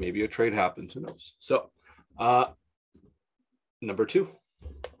maybe a trade happens. Who knows? So number 2.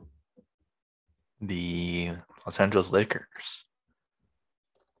 The Los Angeles Lakers.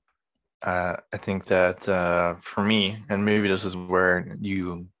 I think that for me, and maybe this is where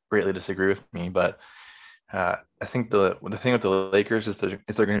you greatly disagree with me, but I think the thing with the Lakers is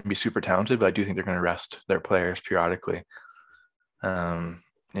they're going to be super talented, but I do think they're going to rest their players periodically. And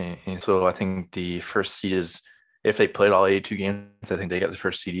so I think the first seed is, if they played all 82 games, I think they get the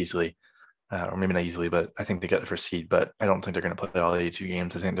first seed easily. Or maybe not easily, but I think they get the first seed. But I don't think they're going to play all 82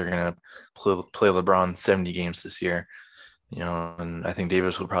 games. I think they're going to play LeBron 70 games this year. And I think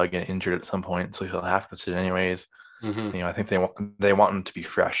Davis will probably get injured at some point, so he'll have to sit anyways. Mm-hmm. I think they want him to be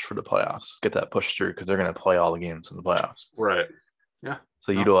fresh for the playoffs, get that push through, because they're going to play all the games in the playoffs. Right. Yeah.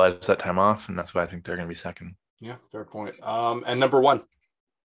 So utilize that time off, and that's why I think they're going to be second. Yeah, fair point. And number 1.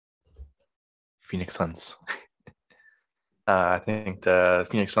 Phoenix Suns. I think the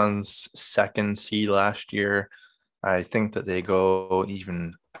Phoenix Suns second seed last year. I think that they go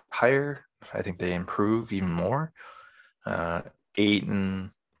even higher. I think they improve even more.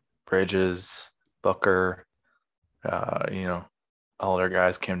 Ayton, Bridges, Booker, all their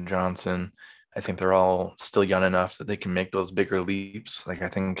guys, Cam Johnson. I think they're all still young enough that they can make those bigger leaps. Like, I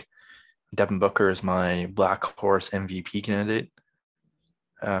think Devin Booker is my black horse MVP candidate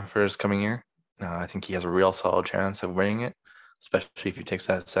for this coming year. I think he has a real solid chance of winning it, especially if he takes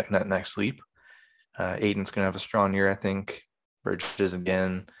that next leap. Aiden's going to have a strong year, I think. Bridges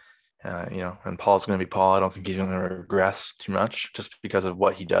again, and Paul's going to be Paul. I don't think he's going to regress too much just because of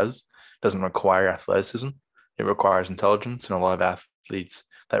what he does. It doesn't require athleticism. It requires intelligence, and a lot of athletes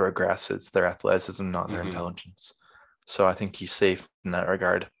that regress, it's their athleticism, not their intelligence. So I think he's safe in that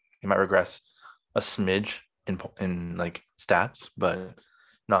regard. He might regress a smidge in like stats, but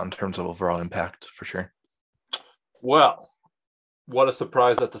not in terms of overall impact for sure. Well, what a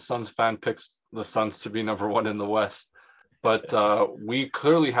surprise that the Suns fan picks the Suns to be number one in the West. But we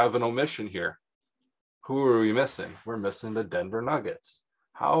clearly have an omission here. Who are we missing? We're missing the Denver Nuggets.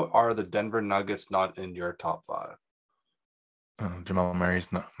 How are the Denver Nuggets not in your top five? Jamal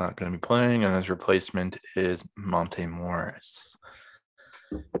Murray's not going to be playing, and his replacement is Monte Morris.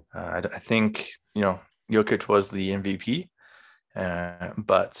 I think, Jokic was the MVP,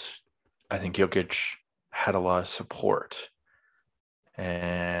 but I think Jokic had a lot of support.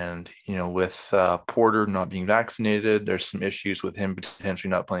 And, with Porter not being vaccinated, there's some issues with him potentially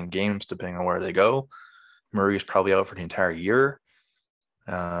not playing games depending on where they go. Murray is probably out for the entire year.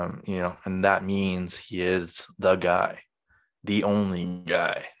 And that means he is the guy, the only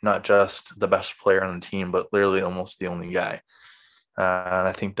guy, not just the best player on the team, but literally almost the only guy. And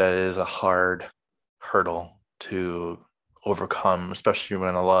I think that is a hard hurdle to overcome, especially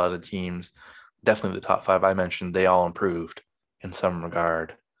when a lot of the teams, definitely the top five I mentioned, they all improved in some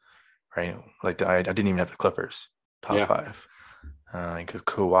regard, right? Like I didn't even have the Clippers top five because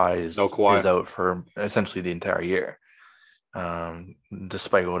Kawhi is out for essentially the entire year,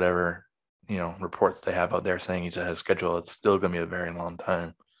 despite whatever reports they have out there saying he's ahead of schedule. It's still going to be a very long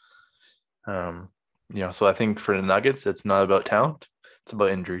time. So I think for the Nuggets, it's not about talent; it's about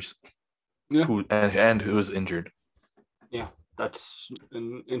injuries. Yeah, and who is injured. Yeah, that's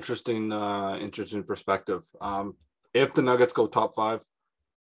an interesting perspective. If the Nuggets go top five,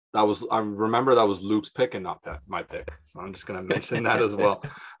 I remember that was Luke's pick and not my pick. So I'm just going to mention that as well.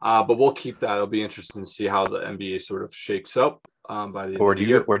 But we'll keep that. It'll be interesting to see how the NBA sort of shakes up by the end of the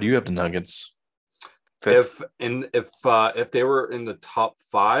year. Or do you have the Nuggets? If they were in the top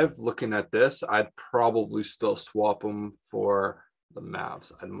five, looking at this, I'd probably still swap them for the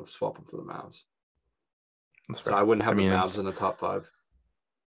Mavs. I'd swap them for the Mavs. That's right. So I wouldn't have the Mavs in the top five.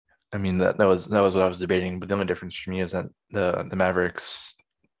 I mean that was what I was debating, but the only difference for me is that the Mavericks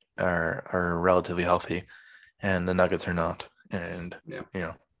are relatively healthy, and the Nuggets are not. And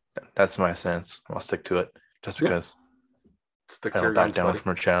that's my stance. I'll stick to it just because. Stick to your guns, down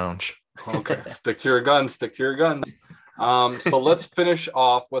from a challenge. Okay, stick to your guns. Stick to your guns. So let's finish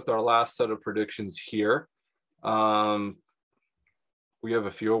off with our last set of predictions here. We have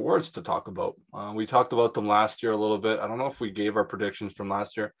a few awards to talk about. We talked about them last year a little bit. I don't know if we gave our predictions from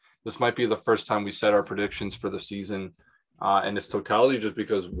last year. This might be the first time we set our predictions for the season in its totality, just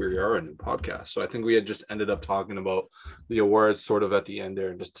because we are a new podcast. So I think we had just ended up talking about the awards sort of at the end there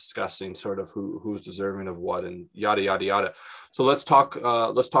and just discussing sort of who's deserving of what and yada, yada, yada. So let's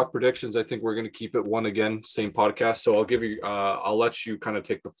talk predictions. I think we're going to keep it one again, same podcast. So I'll let you kind of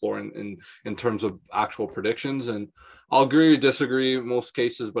take the floor in terms of actual predictions, and I'll agree or disagree in most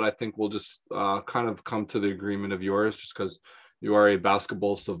cases, but I think we'll just kind of come to the agreement of yours just because you are a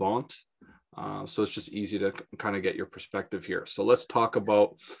basketball savant. So it's just easy to kind of get your perspective here. So let's talk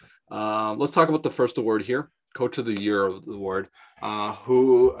about the first award here, Coach of the Year award,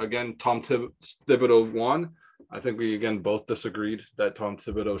 who again Tom Thibodeau won. I think we again both disagreed that Tom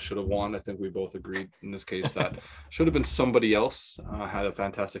Thibodeau should have won. I think we both agreed in this case that should have been somebody else. Had a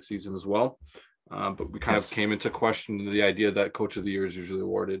fantastic season as well, but we kind of came into question the idea that Coach of the Year is usually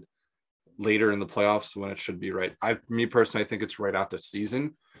awarded later in the playoffs when it should be right. Me personally, I think it's right after the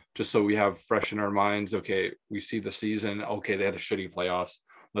season, just so we have fresh in our minds. Okay, we see the season. Okay, they had a shitty playoffs.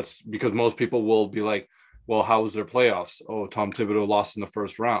 Because most people will be like, well, how was their playoffs? Oh, Tom Thibodeau lost in the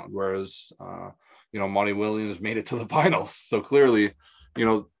first round, whereas Monty Williams made it to the finals. So clearly,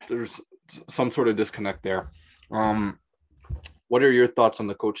 there's some sort of disconnect there. What are your thoughts on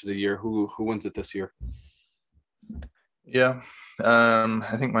the Coach of the Year? Who wins it this year? Yeah,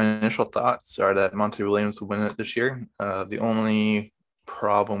 I think my initial thoughts are that Monty Williams will win it this year. The only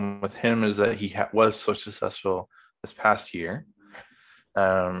problem with him is that he was so successful this past year.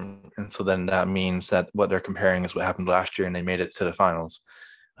 And so then that means that what they're comparing is what happened last year and they made it to the finals.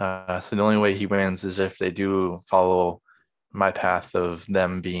 So the only way he wins is if they do follow my path of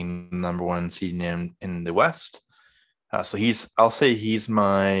them being the number one seed in the West. So I'll say he's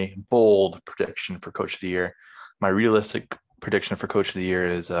my bold prediction for Coach of the Year. My realistic prediction for Coach of the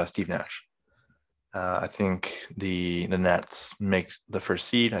Year is Steve Nash. I think the Nets make the first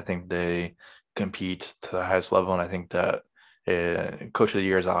seed. I think they compete to the highest level, and I think that Coach of the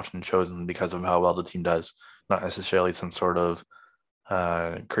Year is often chosen because of how well the team does, not necessarily some sort of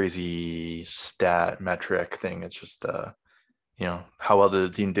crazy stat metric thing. It's just how well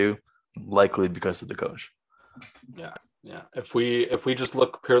did the team do, likely because of the coach. Yeah. If we just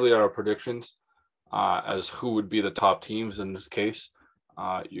look purely at our predictions as who would be the top teams in this case,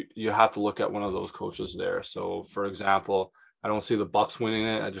 you have to look at one of those coaches there. So, for example, I don't see the Bucks winning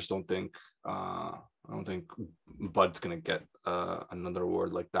it. I just don't think I don't think Bud's going to get another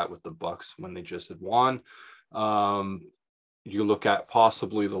award like that with the Bucks when they just had won. You look at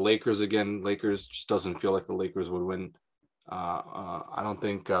possibly the Lakers again. Lakers just doesn't feel like the Lakers would win. I don't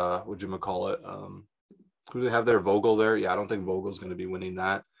think, what you call it? Who do they have there? Vogel there? Yeah, I don't think Vogel's going to be winning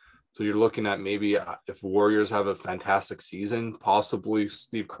that. So you're looking at maybe if Warriors have a fantastic season, possibly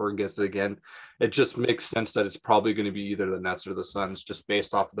Steve Kerr gets it again. It just makes sense that it's probably going to be either the Nets or the Suns, just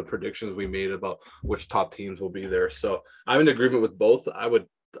based off of the predictions we made about which top teams will be there. So I'm in agreement with both.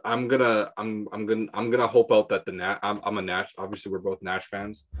 I'm gonna hope out that I'm a Nash. Obviously, we're both Nash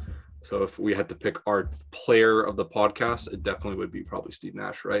fans. So if we had to pick our player of the podcast, it definitely would be probably Steve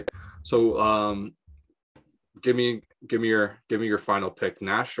Nash, right? So give me your final pick,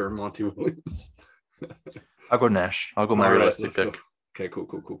 Nash or Monty Williams. I'll go Nash. I'll go my All right, realistic pick. go. Okay,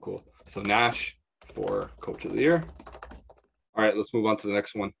 cool. So Nash for Coach of the Year. All right, let's move on to the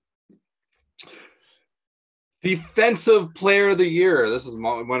next one. Defensive Player of the Year. This is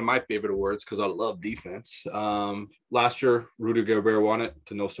one of my favorite awards because I love defense. Last year, Rudy Gobert won it,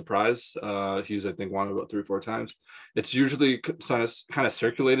 to no surprise. He's, I think, won it about 3 or 4 times. It's usually kind of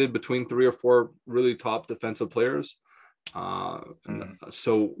circulated between 3 or 4 really top defensive players.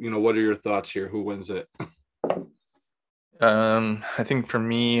 So, what are your thoughts here? Who wins it? I think for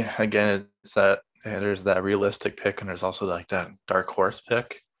me, again, it's that there's that realistic pick and there's also like that dark horse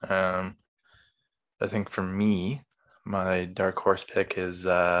pick. I think for me, my dark horse pick is,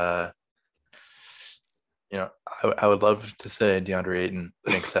 I would love to say DeAndre Ayton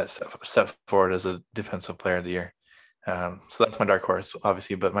makes that step forward as a defensive player of the year. So that's my dark horse,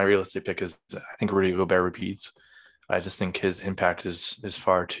 obviously, but my realistic pick is I think Rudy Gobert repeats. I just think his impact is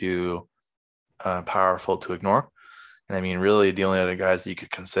far too powerful to ignore. And I mean, really, the only other guys that you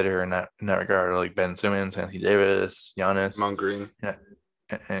could consider in that regard are like Ben Simmons, Anthony Davis, Giannis, Mount Green. Yeah.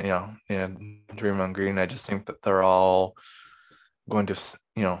 Draymond Green. I just think that they're all going to,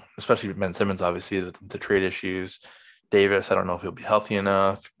 especially Ben Simmons, obviously the trade issues. Davis, I don't know if he'll be healthy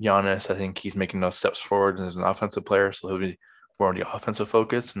enough. Giannis, I think he's making those steps forward as an offensive player, so he'll be more on the offensive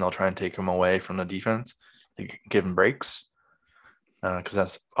focus, and they'll try and take him away from the defense, give him breaks, because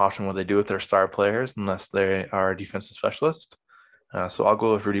that's often what they do with their star players, unless they are a defensive specialist. So I'll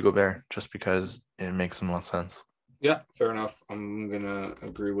go with Rudy Gobert just because it makes the most sense. Yeah, fair enough. I'm going to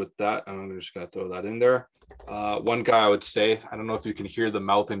agree with that. I'm just going to throw that in there. One guy I would say, I don't know if you can hear the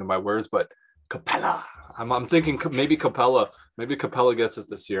mouthing of my words, but Capella. I'm thinking maybe Capella. Maybe Capella gets it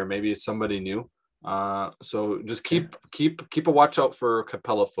this year. Maybe it's somebody new. So just keep a watch out for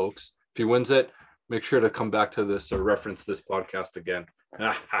Capella, folks. If he wins it, make sure to come back to this or reference this podcast again.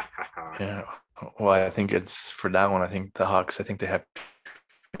 Yeah. Well, I think it's for that one. I think the Hawks, I think they have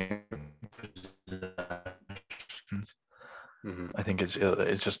I think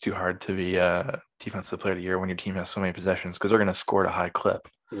it's just too hard to be a defensive player of the year when your team has so many possessions because they're going to score at a high clip.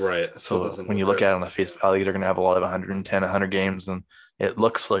 Right. So when you look at it on the face value, they're going to have a lot of 110, 100 games, and it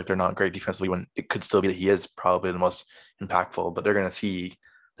looks like they're not great defensively when it could still be that he is probably the most impactful, but they're going to see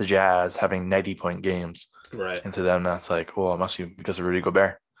the Jazz having 90-point games. Right. And to them, that's like, well, it must be because of Rudy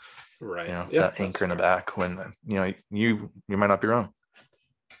Gobert. Right. That anchor in the back when, you might not be wrong.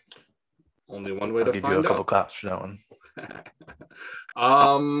 Only one way I'll to give find you a out. couple claps for that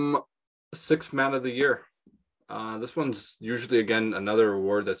one. Sixth man of the year. This one's usually, again, another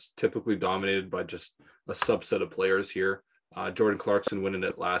award that's typically dominated by just a subset of players here. Jordan Clarkson winning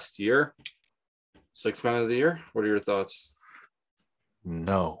it last year. Sixth man of the year. What are your thoughts?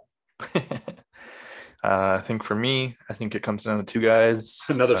 No. I think for me, I think it comes down to 2 guys.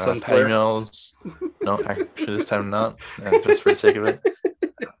 Another Suns Patty player. Mills. No, actually this time not. Just for the sake of it.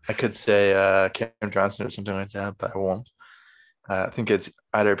 I could say Cam Johnson or something like that, but I won't. I think it's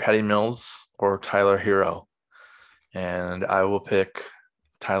either Patty Mills or Tyler Hero. And I will pick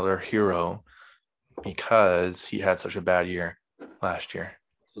Tyler Hero because he had such a bad year last year.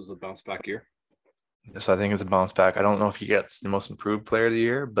 This is a bounce back year. So I think it's a bounce back. I don't know if he gets the most improved player of the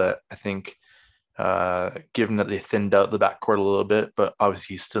year, but I think given that they thinned out the backcourt a little bit, but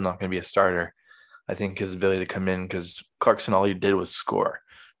obviously he's still not going to be a starter. I think his ability to come in, because Clarkson, all he did was score.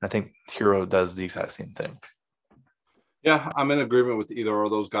 I think Hero does the exact same thing. Yeah, I'm in agreement with either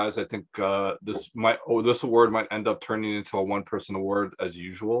of those guys. I think this award might end up turning into a one-person award as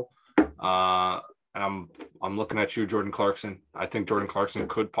usual. And I'm looking at you, Jordan Clarkson. I think Jordan Clarkson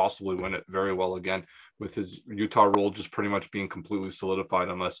could possibly win it very well again, with his Utah role just pretty much being completely solidified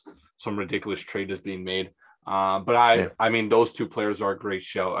unless some ridiculous trade is being made. I mean, those 2 players are a great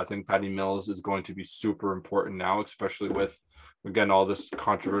shout. I think Patty Mills is going to be super important now, especially with, again, all this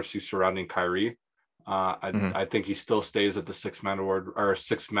controversy surrounding Kyrie. Mhm. I think he still stays at the six-man award or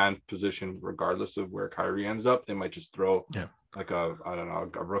six-man position, regardless of where Kyrie ends up. They might just throw Yeah. like I don't know,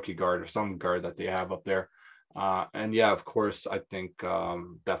 a rookie guard or some guard that they have up there. And yeah, of course, I think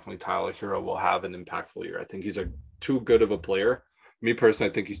definitely Tyler Hero will have an impactful year. I think he's too good of a player. Me personally,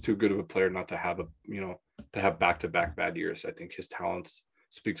 I think he's too good of a player not to have to have back-to-back bad years. I think his talents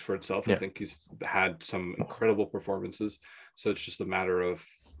speaks for itself. I Yeah. think he's had some incredible performances. So it's just a matter of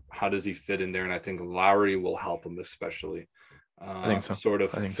how does he fit in there, and I think Lowry will help him, especially I think so. sort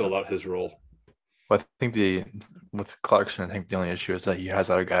of I think so. fill out his role. But I think with Clarkson, I think the only issue is that he has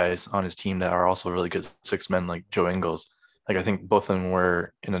other guys on his team that are also really good six men, like Joe Ingles. Like I think both of them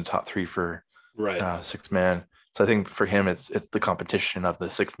were in the top three for Right. six man. So I think for him, it's the competition of the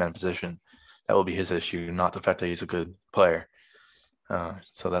six man position that will be his issue, not the fact that he's a good player.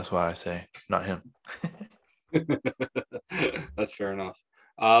 So that's why I say not him. That's fair enough.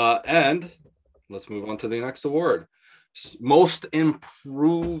 And let's move on to the next award. Most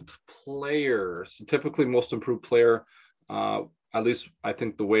improved player. So typically, most improved player, at least I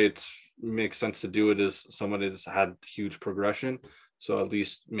think the way it makes sense to do it is someone that's had huge progression. So at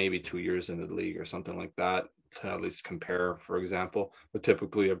least maybe 2 years in the league or something like that to at least compare, for example. But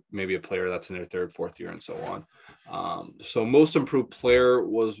typically, maybe a player that's in their third, fourth year, and so on. So most improved player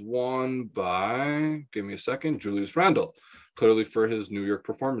was won by, give me a second, Julius Randle, clearly for his New York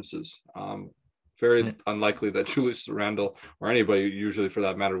performances. Very unlikely that Julius Randle or anybody, usually for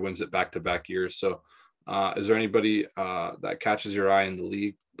that matter, wins it back-to-back years. So is there anybody that catches your eye in the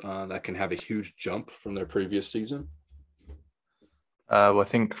league that can have a huge jump from their previous season? Well, I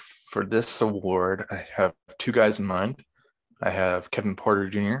think for this award, I have two guys in mind. I have Kevin Porter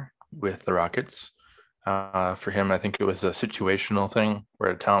Jr. with the Rockets. For him, I think it was a situational thing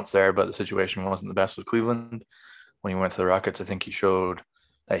where the talent's there, but the situation wasn't the best with Cleveland. When he went to the Rockets, I think he showed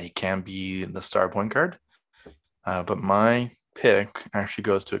that he can be the star point guard. But my pick actually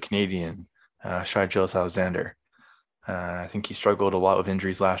goes to a Canadian, Shai Gilgeous-Alexander. I think he struggled a lot with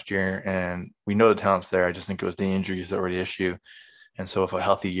injuries last year, and we know the talent's there. I just think it was the injuries that were the issue. And so, with a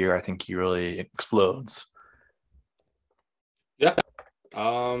healthy year, I think he really explodes. Yeah.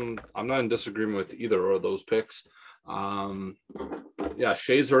 I'm not in disagreement with either of those picks. Yeah,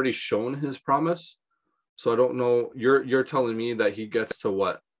 Shay's already shown his promise. So I don't know. You're telling me that he gets to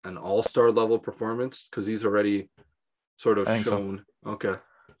what, an all-star level performance because he's already sort of I think so. shown. Okay.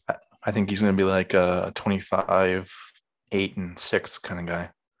 I think he's going to be like a 25, 8, and 6 kind of guy.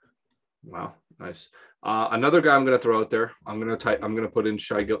 Wow, nice. Another guy I'm going to throw out there. I'm going to put in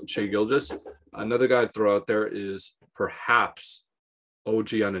Shai Gilgeous. Another guy I'd throw out there is perhaps OG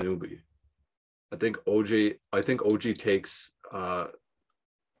Anunoby. I think OG takes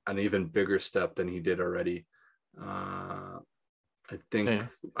an even bigger step than he did already. Yeah.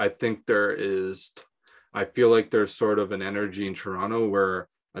 I think there is. I feel like there's sort of an energy in Toronto where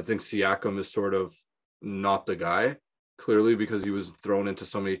I think Siakam is sort of not the guy, clearly because he was thrown into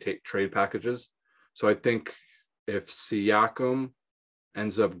so many trade packages. So I think if Siakam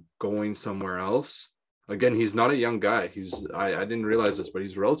ends up going somewhere else, again, he's not a young guy. I didn't realize this, but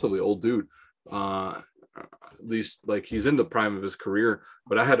he's a relatively old dude. At least like he's in the prime of his career,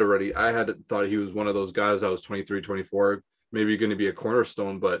 but I had thought he was one of those guys that was 23, 24, maybe going to be a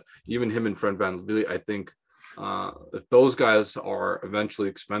cornerstone, but even him and Fred VanVleet, I think if those guys are eventually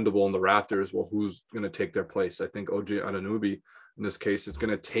expendable in the Raptors, well, who's going to take their place? I think OG Anunoby in this case is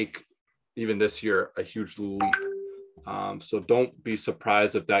going to take, even this year, a huge leap. So don't be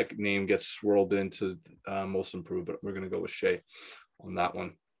surprised if that name gets swirled into most improved, but we're going to go with Shea on that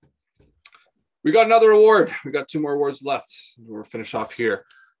one. We got another award. We got two more awards left. We'll finish off here.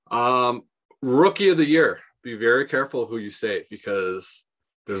 Rookie of the year. Be very careful who you say because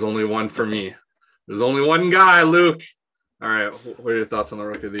there's only one for me. There's only one guy, Luke. All right. What are your thoughts on the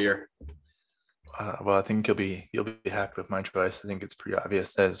rookie of the year? Well, I think you'll be happy with my choice. I think it's pretty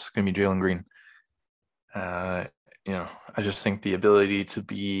obvious that it's going to be Jalen Green. I just think the ability to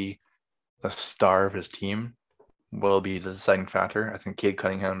be a star of his team will be the deciding factor. I think Cade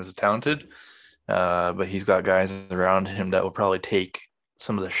Cunningham is talented, but he's got guys around him that will probably take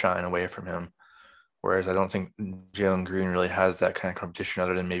some of the shine away from him. Whereas I don't think Jalen Green really has that kind of competition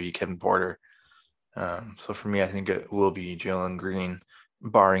other than maybe Kevin Porter. So for me, I think it will be Jalen Green,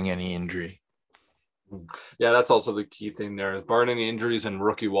 barring any injury. Yeah, that's also the key thing there. Barring any injuries and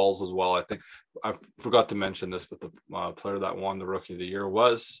rookie walls as well. I think I forgot to mention this, but the player that won the rookie of the year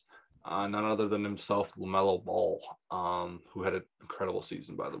was none other than himself, LaMelo Ball, who had an incredible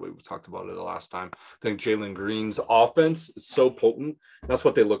season, by the way. We talked about it the last time. I think Jalen Green's offense is so potent. That's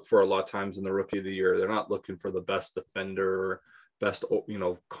what they look for a lot of times in the rookie of the year. They're not looking for the best defender, best,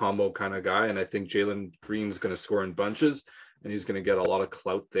 combo kind of guy. And I think Jalen Green's going to score in bunches, and he's going to get a lot of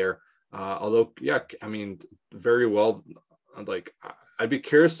clout there. Although, yeah, I mean, very well. Like, I'd be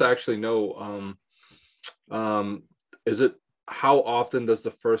curious to actually know, is it how often does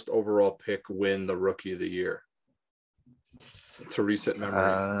the first overall pick win the Rookie of the Year? To recent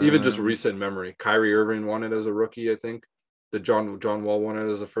memory, even just recent memory. Kyrie Irving won it as a rookie, I think. Did John Wall won it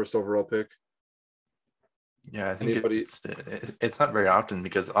as a first overall pick? Yeah, I think it's not very often,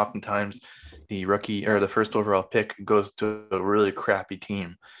 because oftentimes the rookie or the first overall pick goes to a really crappy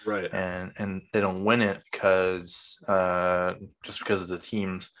team, right? And they don't win it because just because of the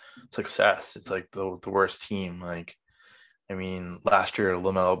team's success. It's like the worst team. Like, I mean, last year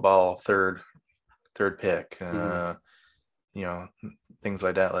LaMelo Ball third pick. Things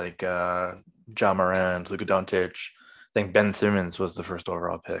like that, like Ja Morant, Luka Doncic. I think Ben Simmons was the first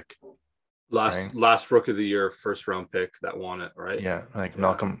overall pick. Last Rookie of the Year, first round pick that won it, right? Yeah, like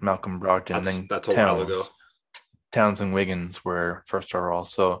Malcolm Brogdon. That's a while ago. Towns and Wiggins were first overall.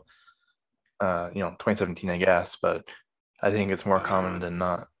 So, 2017, I guess, but I think it's more common than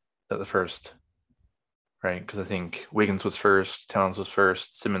not that the first, right? Because I think Wiggins was first, Towns was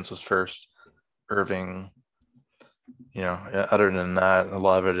first, Simmons was first, Irving. Other than that, a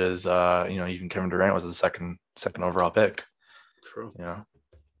lot of it is, even Kevin Durant was the second overall pick. True.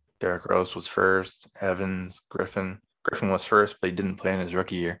 Derrick Rose was first, Evans, Griffin was first, but he didn't play in his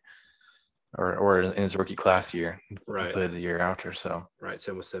rookie year or in his rookie class year. Right. He played the year after, so. Right,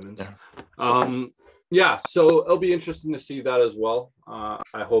 same with Simmons. Yeah. So it'll be interesting to see that as well.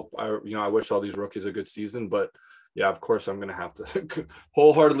 I hope, I wish all these rookies a good season, but yeah, of course, I'm going to have to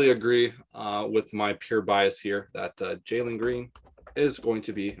wholeheartedly agree with my pure bias here that Jalen Green is going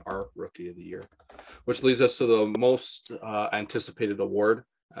to be our Rookie of the Year, which leads us to the most anticipated award,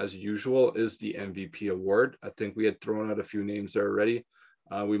 as usual, is the MVP award. I think we had thrown out a few names there already.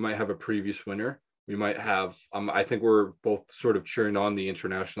 We might have a previous winner. We might have, I think we're both sort of cheering on the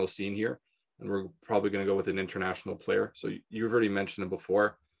international scene here, and we're probably going to go with an international player. So you've already mentioned him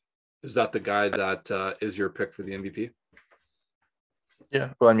before. Is that the guy that is your pick for the MVP?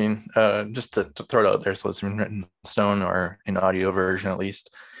 Yeah, well, I mean, just to throw it out there, so it's in written stone or in audio version at least.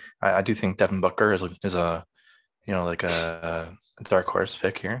 I do think Devin Booker is a like a dark horse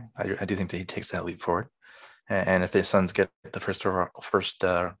pick here. I do think that he takes that leap forward, and if the Suns get the first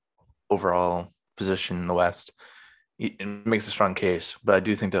overall position in the West, it makes a strong case. But I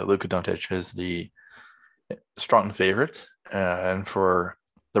do think that Luka Doncic is the strong favorite, and for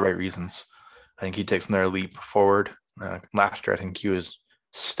the right reasons. I think he takes another leap forward. Last year, I think he was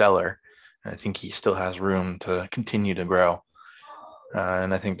stellar. I think he still has room to continue to grow.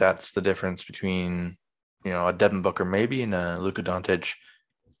 And I think that's the difference between, a Devin Booker maybe and a Luka Doncic.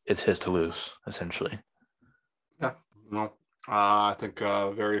 It's his to lose, essentially. Yeah, no, I think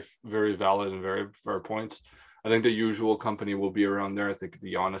very, very valid and very fair points. I think the usual company will be around there. I think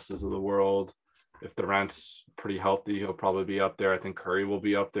the Giannis's of the world. If Durant's pretty healthy, he'll probably be up there. I think Curry will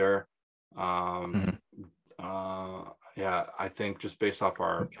be up there. Yeah, I think just based off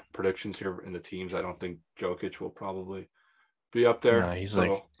our predictions here in the teams, I don't think Jokic will probably be up there. No, he's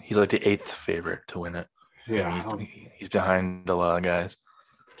like the eighth favorite to win it. Yeah, he's behind a lot of guys.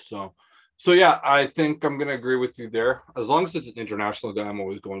 So yeah, I think I'm gonna agree with you there. As long as it's an international guy, I'm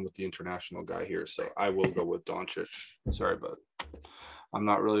always going with the international guy here. So I will go with Doncic. Sorry, but I'm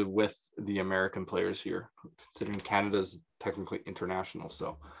not really with the American players here, considering Canada's technically international.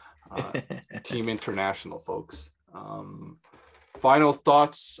 So team international, folks. Final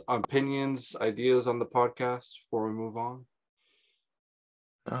thoughts, opinions, ideas on the podcast before we move on?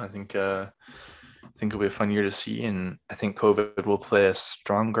 No, I think it'll be a fun year to see, and I think COVID will play a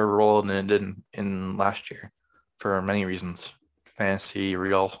stronger role than it did in last year for many reasons. Fantasy,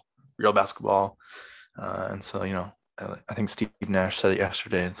 real basketball, and so I think Steve Nash said it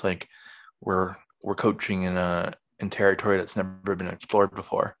yesterday. It's like we're coaching in territory that's never been explored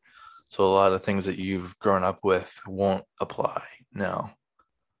before. So a lot of the things that you've grown up with won't apply now.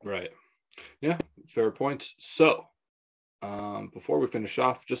 Right. Yeah, fair points. So before we finish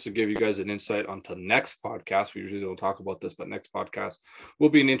off, just to give you guys an insight onto next podcast, we usually don't talk about this, but next podcast will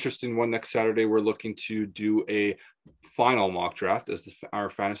be an interesting one. Next Saturday, we're looking to do a final mock draft as our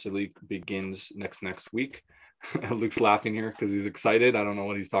fantasy league begins next week. Luke's laughing here because he's excited. I don't know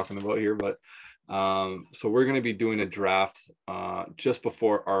what he's talking about here, but so we're going to be doing a draft just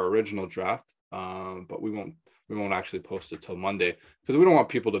before our original draft, but we won't actually post it till Monday because we don't want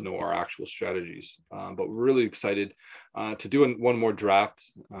people to know our actual strategies. But we're really excited to do one more draft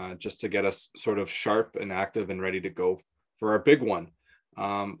just to get us sort of sharp and active and ready to go for our big one.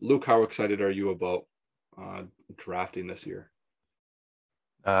 Luke, how excited are you about drafting this year?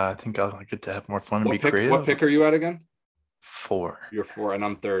 I think I'll get to have more fun and be What pick? creative. What pick are you at again? 4. You're 4, and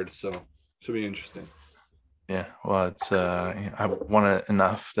I'm 3rd, so should be interesting. Yeah, well, it's I want it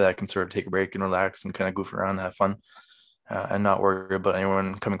enough that I can sort of take a break and relax and kind of goof around and have fun, and not worry about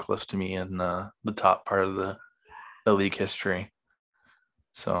anyone coming close to me in the top part of the league history.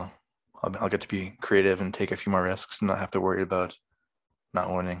 So I'll get to be creative and take a few more risks and not have to worry about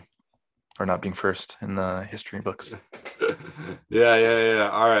not winning or not being first in the history books. Yeah.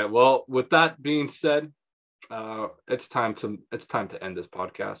 All right. Well, with that being said, it's time to end this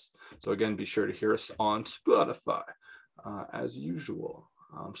podcast. So again, be sure to hear us on Spotify as usual.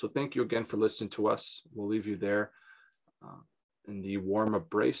 So thank you again for listening to us. We'll leave you there in the warm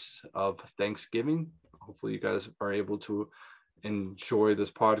embrace of Thanksgiving. Hopefully you guys are able to enjoy this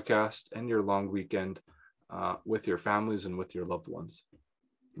podcast and your long weekend with your families and with your loved ones.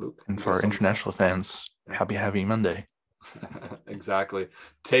 Luke, and for our international fans, happy Monday. Exactly.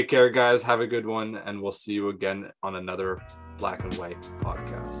 Take care, guys. Have a good one, and we'll see you again on another Black and White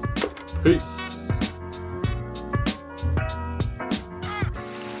podcast. Peace.